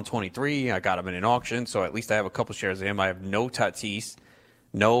Wars round 23. I got him in an auction, so at least I have a couple shares of him. I have no Tatis,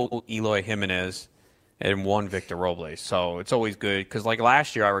 no Eloy Jimenez, and one Victor Robles. So it's always good because, like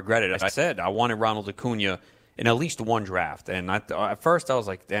last year, I regretted it. I said I wanted Ronald Acuna in at least one draft, and at first I was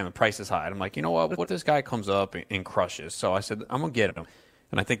like, "Damn, the price is high." And I'm like, you know what if this guy comes up and crushes? So I said, I'm gonna get him.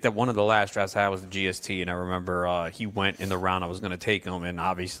 And I think that one of the last drafts I had was the GST, and I remember he went in the round I was going to take him, and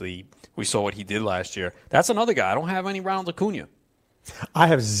obviously we saw what he did last year. That's another guy. I don't have any Ronald Acuna. I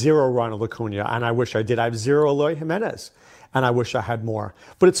have zero Ronald Acuna, and I wish I did. I have zero Eloy Jimenez, and I wish I had more.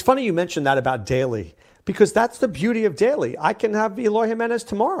 But it's funny you mentioned that about Daly, because that's the beauty of Daly. I can have Eloy Jimenez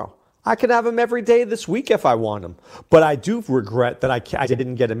tomorrow. I could have him every day this week if I want him. But I do regret that I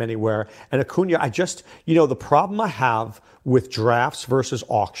didn't get him anywhere. And Acuna, the problem I have with drafts versus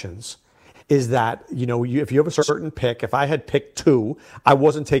auctions is that, if you have a certain pick, if I had pick 2, I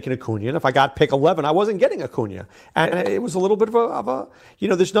wasn't taking Acuna. And if I got pick 11, I wasn't getting Acuna. And it was a little bit of a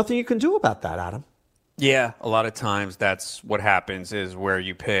there's nothing you can do about that, Adam. Yeah, a lot of times that's what happens is where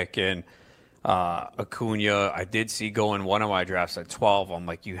you pick. And Acuna, I did see go in one of my drafts at 12. I'm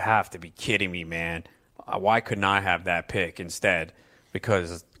like, you have to be kidding me, man. Why couldn't I have that pick instead?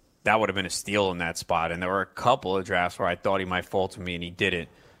 Because that would have been a steal in that spot. And there were a couple of drafts where I thought he might fall to me, and he didn't.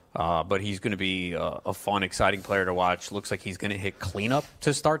 But he's going to be a fun, exciting player to watch. Looks like he's going to hit cleanup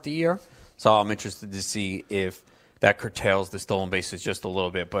to start the year. So I'm interested to see if that curtails the stolen bases just a little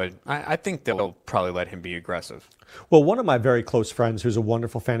bit. But I think they'll probably let him be aggressive. Well, one of my very close friends who's a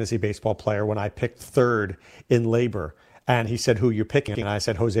wonderful fantasy baseball player, when I picked 3rd in labor, and he said, who are you picking? And I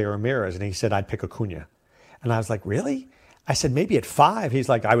said, Jose Ramirez. And he said, I'd pick Acuna. And I was like, really? I said, maybe at 5. He's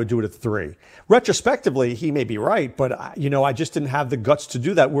like, I would do it at 3. Retrospectively, he may be right, but, I just didn't have the guts to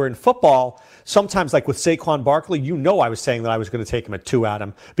do that. Where in football, sometimes like with Saquon Barkley, I was saying that I was going to take him at 2,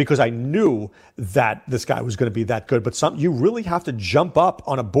 Adam, because I knew that this guy was going to be that good. But you really have to jump up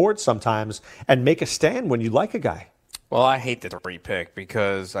on a board sometimes and make a stand when you like a guy. Well, I hate the 3 pick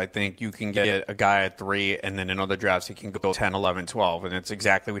because I think you can get a guy at 3, and then in other drafts he can go 10, 11, 12, and it's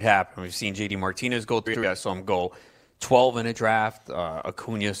exactly what happened. We've seen J.D. Martinez go 3. I saw him go 12 in a draft.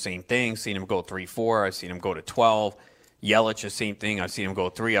 Acuna, same thing. Seen him go 3, 4. I've seen him go to 12. Yelich, the same thing. I've seen him go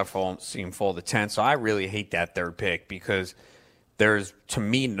 3. I've seen him fall to 10. So I really hate that 3rd pick because there's, to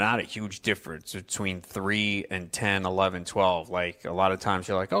me, not a huge difference between 3 and 10, 11, 12. Like, a lot of times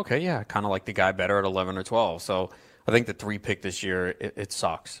you're like, okay, yeah, I kind of like the guy better at 11 or 12. So I think the 3 pick this year, it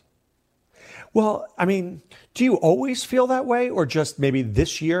sucks. Well, I mean, do you always feel that way, or just maybe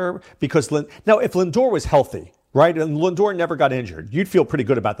this year? Because now, if Lindor was healthy, right, and Lindor never got injured, you'd feel pretty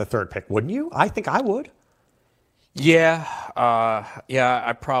good about the 3rd pick, wouldn't you? I think I would. Yeah,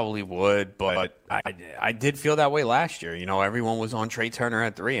 I probably would, but I did feel that way last year. You know, everyone was on Trey Turner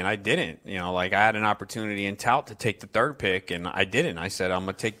at 3, and I didn't. You know, like, I had an opportunity in tout to take the 3rd pick, and I didn't. I said, I'm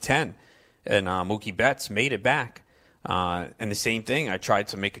going to take 10, and Mookie Betts made it back. And the same thing, I tried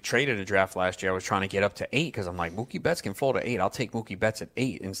to make a trade in the draft last year. I was trying to get up to 8 because I'm like, Mookie Betts can fall to 8. I'll take Mookie Betts at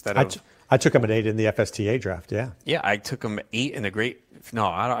 8 instead of. I took him at 8 in the FSTA draft. Yeah. Yeah, I took him 8 in the great. No,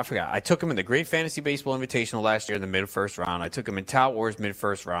 I forgot. I took him in the Great Fantasy Baseball Invitational last year in the mid-first round. I took him in Tout Wars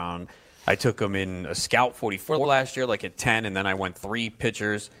mid-first round. I took him in a Scout 44 last year, like at 10, and then I went 3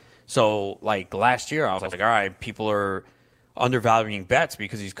 pitchers. So, like, last year, I was like, all right, people are undervaluing Betts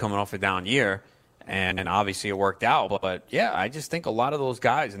because he's coming off a down year. And obviously it worked out. But, yeah, I just think a lot of those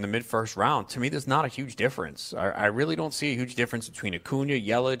guys in the mid-first round, to me, there's not a huge difference. I really don't see a huge difference between Acuna,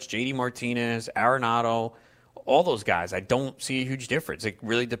 Yelich, J.D. Martinez, Arenado, all those guys. I don't see a huge difference. It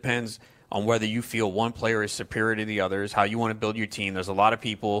really depends on whether you feel one player is superior to the others, how you want to build your team. There's a lot of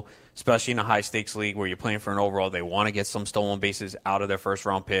people, especially in a high-stakes league where you're playing for an overall, they want to get some stolen bases out of their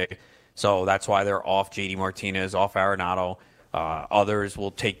first-round pick. So that's why they're off J.D. Martinez, off Arenado. Others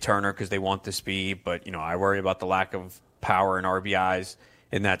will take Turner because they want the speed, but I worry about the lack of power and RBIs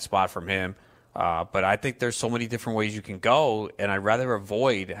in that spot from him. But I think there's so many different ways you can go, and I'd rather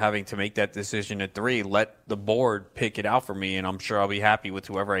avoid having to make that decision at 3. Let the board pick it out for me, and I'm sure I'll be happy with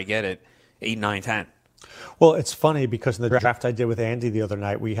whoever I get at 8, 9, 10. Well, it's funny because in the draft I did with Andy the other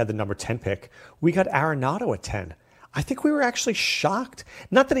night, we had the number 10 pick. We got Arenado at 10. I think we were actually shocked.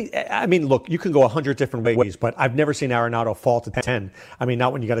 Not that look, you can go 100 different ways, but I've never seen Arenado fall to 10. I mean,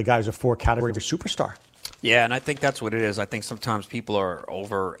 not when you got a guy who's a 4-category superstar. Yeah, and I think that's what it is. I think sometimes people are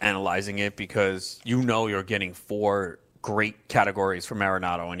over-analyzing it because you're getting 4 great categories from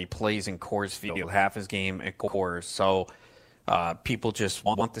Arenado, and he plays in Coors Field, half his game at Coors. So people just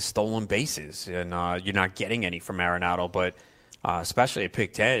want the stolen bases, and you're not getting any from Arenado. But especially at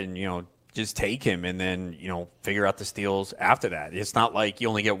pick 10, just take him and then, figure out the steals after that. It's not like you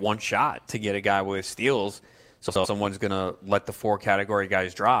only get one shot to get a guy with steals. So someone's going to let the 4-category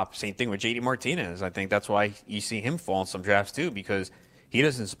guys drop. Same thing with J.D. Martinez. I think that's why you see him fall in some drafts too, because he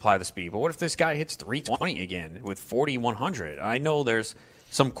doesn't supply the speed. But what if this guy hits 320 again with 40, 100? I know there's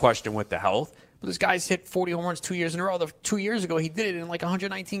some question with the health, but this guy's hit 40 home runs 2 years in a row. 2 years ago, he did it in like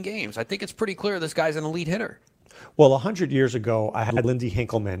 119 games. I think it's pretty clear this guy's an elite hitter. Well, 100 years ago, I had Lindy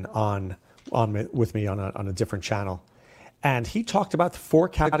Hinkleman on with me on a different channel, and he talked about the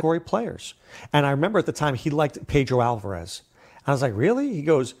 4-category players. And I remember at the time he liked Pedro Alvarez. And I was like, really? He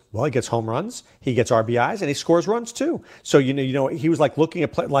goes, well, he gets home runs, he gets RBIs, and he scores runs too. So he was like looking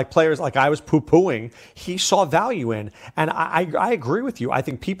at players like I was poo-pooing. He saw value in, and I agree with you. I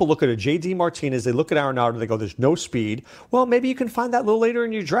think people look at a J.D. Martinez, they look at Arenado, they go, there's no speed. Well, maybe you can find that a little later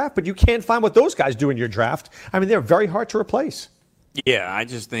in your draft, but you can't find what those guys do in your draft. I mean, they're very hard to replace. Yeah, I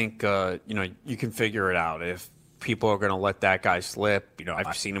just think you can figure it out if people are going to let that guy slip.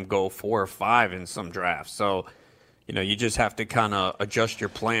 I've seen him go 4 or 5 in some drafts. So, you just have to kind of adjust your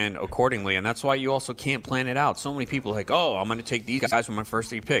plan accordingly. And that's why you also can't plan it out. So many people are like, oh, I'm going to take these guys with my first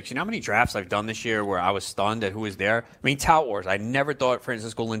 3 picks. You know how many drafts I've done this year where I was stunned at who was there? I mean, Tout Wars, I never thought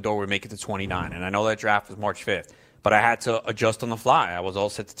Francisco Lindor would make it to 29. And I know that draft was March 5th. But I had to adjust on the fly. I was all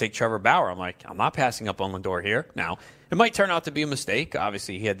set to take Trevor Bauer. I'm like, I'm not passing up on Lindor here. Now, it might turn out to be a mistake.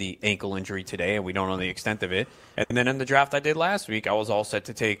 Obviously, he had the ankle injury today, and we don't know the extent of it. And then in the draft I did last week, I was all set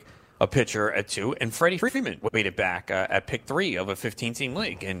to take a pitcher at 2, and Freddie Freeman waited back at pick 3 of a 15-team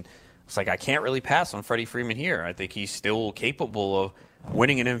league. And it's like, I can't really pass on Freddie Freeman here. I think he's still capable of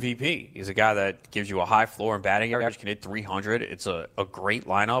winning an MVP. He's a guy that gives you a high floor and batting average, can hit 300. It's a great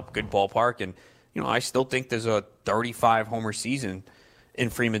lineup, good ballpark, and I still think there's a 35-homer season in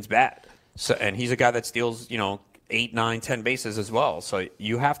Freeman's bat. So, and he's a guy that steals, 8, 9, 10 bases as well. So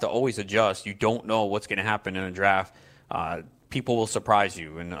you have to always adjust. You don't know what's going to happen in a draft. People will surprise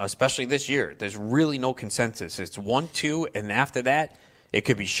you, and especially this year, there's really no consensus. It's 1, 2, and after that, It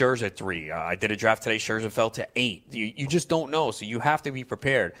could be Scherzer at 3. I did a draft today. Scherzer fell to 8. You just don't know, so you have to be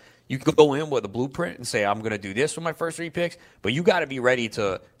prepared. You can go in with a blueprint and say, I'm going to do this with my first 3 picks, but you got to be ready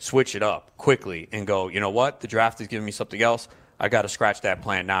to switch it up quickly and go, you know what? The draft is giving me something else. I got to scratch that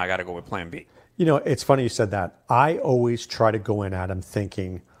plan. Now I got to go with plan B. You know, it's funny you said that. I always try to go in at him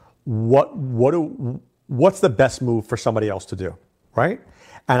thinking, what's the best move for somebody else to do, right?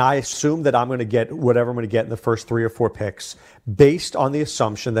 And I assume that I'm going to get whatever I'm going to get in the first 3 or 4 picks based on the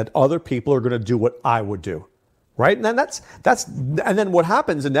assumption that other people are going to do what I would do. Right? And then and then what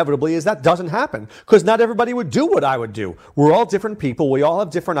happens inevitably is that doesn't happen because not everybody would do what I would do. We're all different people. We all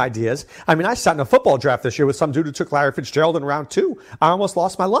have different ideas. I mean, I sat in a football draft this year with some dude who took Larry Fitzgerald in round 2. I almost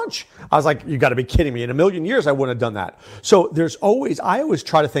lost my lunch. I was like, you got to be kidding me. In a million years, I wouldn't have done that. So I always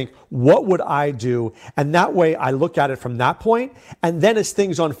try to think, what would I do? And that way I look at it from that point. And then as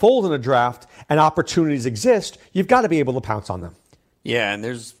things unfold in a draft and opportunities exist, you've got to be able to pounce on them. Yeah, and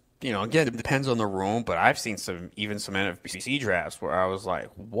there's, again, it depends on the room, but I've seen some NFBC drafts where I was like,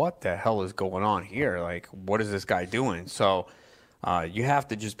 what the hell is going on here? Like, what is this guy doing? So you have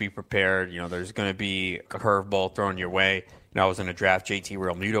to just be prepared. There's going to be a curveball thrown your way. I was in a draft, JT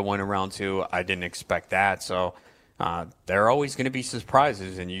Realmuto went in round 2. I didn't expect that. So there are always going to be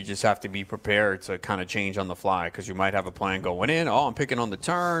surprises, and you just have to be prepared to kind of change on the fly because you might have a plan going in. Oh, I'm picking on the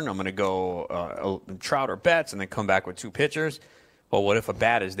turn. I'm going to go Trout or Betts and then come back with 2 pitchers. Well, what if a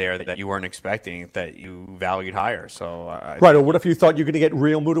bat is there that you weren't expecting that you valued higher? So right, or what if you thought you're going to get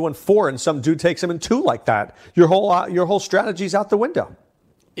Realmuto in 4 and some dude takes him in 2 like that? Your whole strategy's out the window.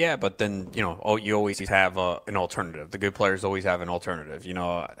 Yeah, but then you always have an alternative. The good players always have an alternative.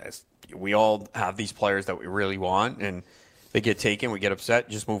 We all have these players that we really want, and they get taken. We get upset.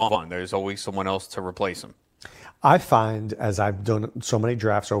 Just move on. There's always someone else to replace them. I find, as I've done so many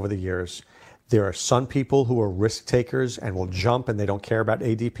drafts over the years, there are some people who are risk takers and will jump and they don't care about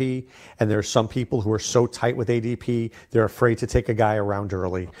ADP. And there are some people who are so tight with ADP, they're afraid to take a guy around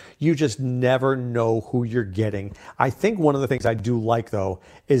early. You just never know who you're getting. I think one of the things I do like, though,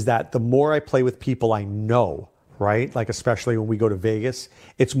 is that the more I play with people I know, right? Like especially when we go to Vegas,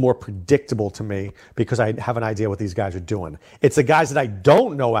 it's more predictable to me because I have an idea what these guys are doing. It's the guys that I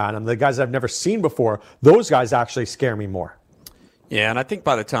don't know, Adam, the guys that I've never seen before, those guys actually scare me more. Yeah, and I think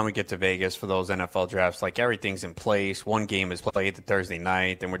by the time we get to Vegas for those NFL drafts, like everything's in place. One game is played the Thursday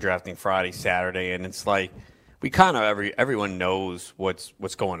night, then we're drafting Friday, Saturday, and it's like we kind of everyone knows what's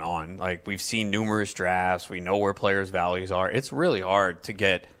going on. Like we've seen numerous drafts, we know where players' values are. It's really hard to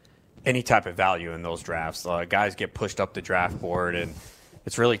get any type of value in those drafts. Guys get pushed up the draft board, and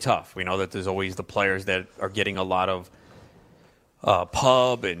it's really tough. We know that there's always the players that are getting a lot of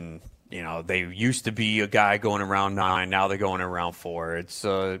pub and. They used to be a guy going around 9. Now they're going around 4. It's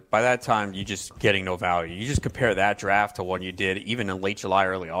by that time you're just getting no value. You just compare that draft to what you did even in late July,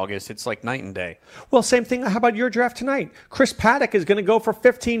 early August. It's like night and day. Well, same thing. How about your draft tonight? Chris Paddock is going to go for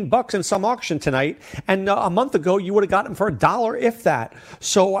 $15 in some auction tonight, and a month ago you would have got him for $1, if that.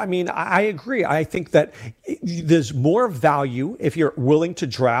 So, I mean, I agree. I think that there's more value if you're willing to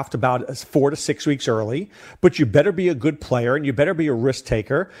draft about 4 to 6 weeks early, but you better be a good player and you better be a risk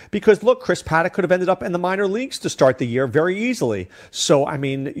taker because. Look, Chris Paddock could have ended up in the minor leagues to start the year very easily. So, I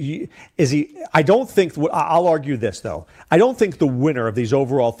mean, I don't think, I'll argue this, though. I don't think the winner of these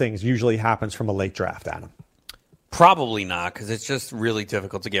overall things usually happens from a late draft, Adam. Probably not, because it's just really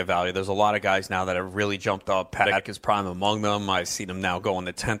difficult to get value. There's a lot of guys now that have really jumped up. Paddock is prime among them. I've seen him now go in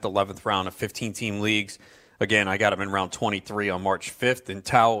the 10th, 11th round of 15-team leagues. Again, I got him in round 23 on March 5th in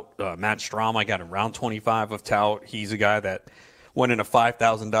Tout. Matt Strom, I got in round 25 of Tout. He's a guy that went in a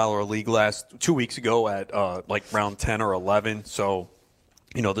 $5,000 league 2 weeks ago at like round 10 or 11. So,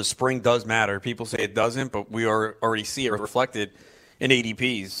 the spring does matter. People say it doesn't, but we already see it reflected in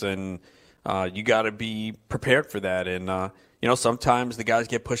ADPs. And you got to be prepared for that. And, sometimes the guys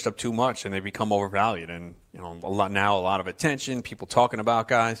get pushed up too much and they become overvalued. And, a lot of attention, people talking about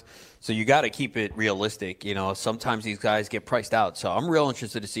guys. So you got to keep it realistic. Sometimes these guys get priced out. So I'm real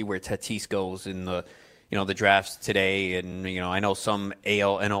interested to see where Tatis goes in the drafts today. And, I know some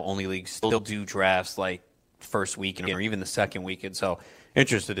AL, NL only leagues still do drafts like first weekend or even the second weekend. So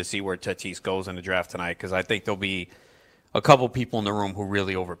interested to see where Tatis goes in the draft tonight because I think there'll be a couple people in the room who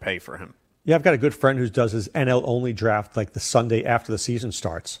really overpay for him. Yeah, I've got a good friend who does his NL only draft like the Sunday after the season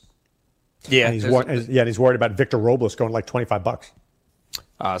starts. Yeah. And he's worried about Victor Robles going like $25.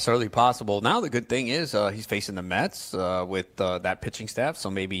 Certainly possible. Now the good thing is he's facing the Mets with that pitching staff, so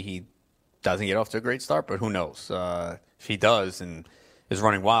maybe he doesn't get off to a great start, but who knows? If he does and is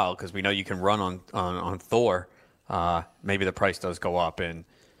running wild, because we know you can run on Thor, maybe the price does go up. And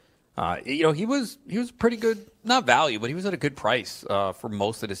He was pretty good, not value, but he was at a good price for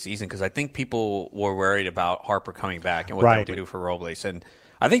most of the season because I think people were worried about Harper coming back and what they would do for Robles. And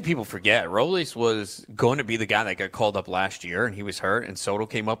I think people forget Robles was going to be the guy that got called up last year, and he was hurt, and Soto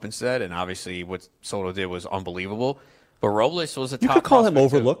came up instead. And obviously, what Soto did was unbelievable. But Robles was a top. You could call him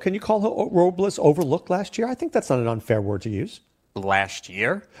overlooked. Too. Can you call Robles overlooked last year? I think that's not an unfair word to use. Last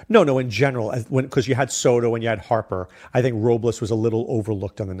year? No, in general, because you had Soto and you had Harper. I think Robles was a little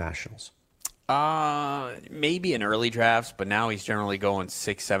overlooked on the Nationals. Maybe in early drafts, but now he's generally going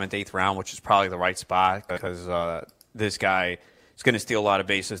 6th, 7th, 8th round, which is probably the right spot because this guy is going to steal a lot of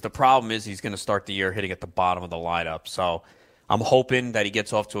bases. The problem is he's going to start the year hitting at the bottom of the lineup. So I'm hoping that he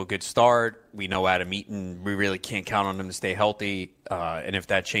gets off to a good start. We know Adam Eaton, we really can't count on him to stay healthy. And if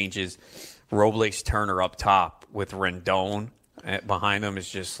that changes, Robles Turner up top with Rendon behind them is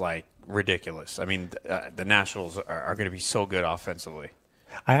just like ridiculous. I mean, the Nationals are going to be so good offensively.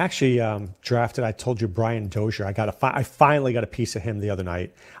 I actually drafted, I told you, Brian Dozier. I finally got a piece of him the other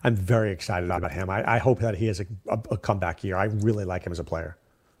night. I'm very excited about him. I hope that he has a comeback year. I really like him as a player.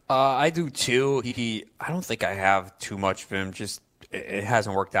 I do too. I don't think I have too much of him. Just it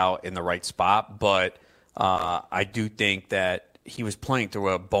hasn't worked out in the right spot. But I do think that he was playing through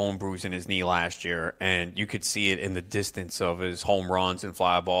a bone bruise in his knee last year, and you could see it in the distance of his home runs and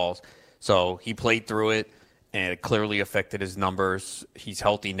fly balls. So he played through it, and it clearly affected his numbers. He's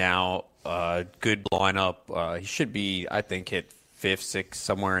healthy now. Good lineup. He should be, I think, hit 5th, 6th,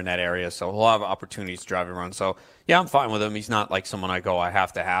 somewhere in that area. So he'll have opportunities to drive and run. So, yeah, I'm fine with him. He's not like someone I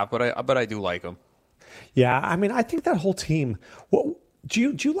have to have, but I do like him. Yeah, I mean, I think that whole team. Well,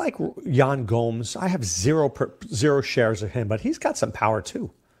 do you like Yan Gomes? I have zero shares of him, but he's got some power too.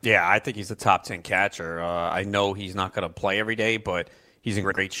 Yeah, I think he's a top 10 catcher. I know he's not going to play every day, but he's in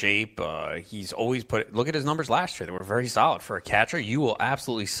great shape. He's always look at his numbers last year. They were very solid. For a catcher, you will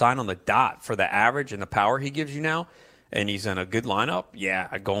absolutely sign on the dot for the average and the power he gives you now. And he's in a good lineup.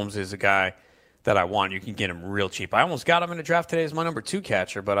 Yeah, Gomes is a guy that I want. You can get him real cheap. I almost got him in the draft today as my number 2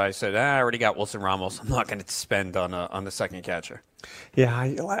 catcher, but I said, I already got Wilson Ramos. I'm not going to spend on the second catcher. Yeah,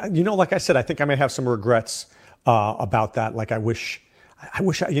 like I said, I think I may have some regrets about that. Like I wish,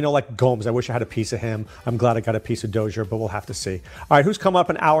 like Gomes, I wish I had a piece of him. I'm glad I got a piece of Dozier, but we'll have to see. All right, who's come up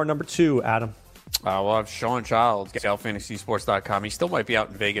in hour number 2, Adam? We'll have Sean Childs, ScoutFantasySports.com. He still might be out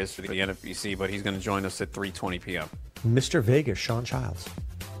in Vegas for the NFBC, but he's going to join us at 3:20 p.m. Mr. Vegas, Sean Childs.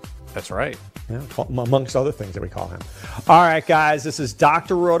 That's right. Yeah, amongst other things that we call him. All right, guys, this is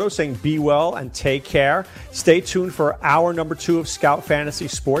Dr. Roto saying be well and take care. Stay tuned for hour number 2 of Scout Fantasy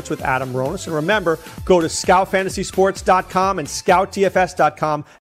Sports with Adam Ronis. And remember, go to ScoutFantasySports.com and ScoutDFS.com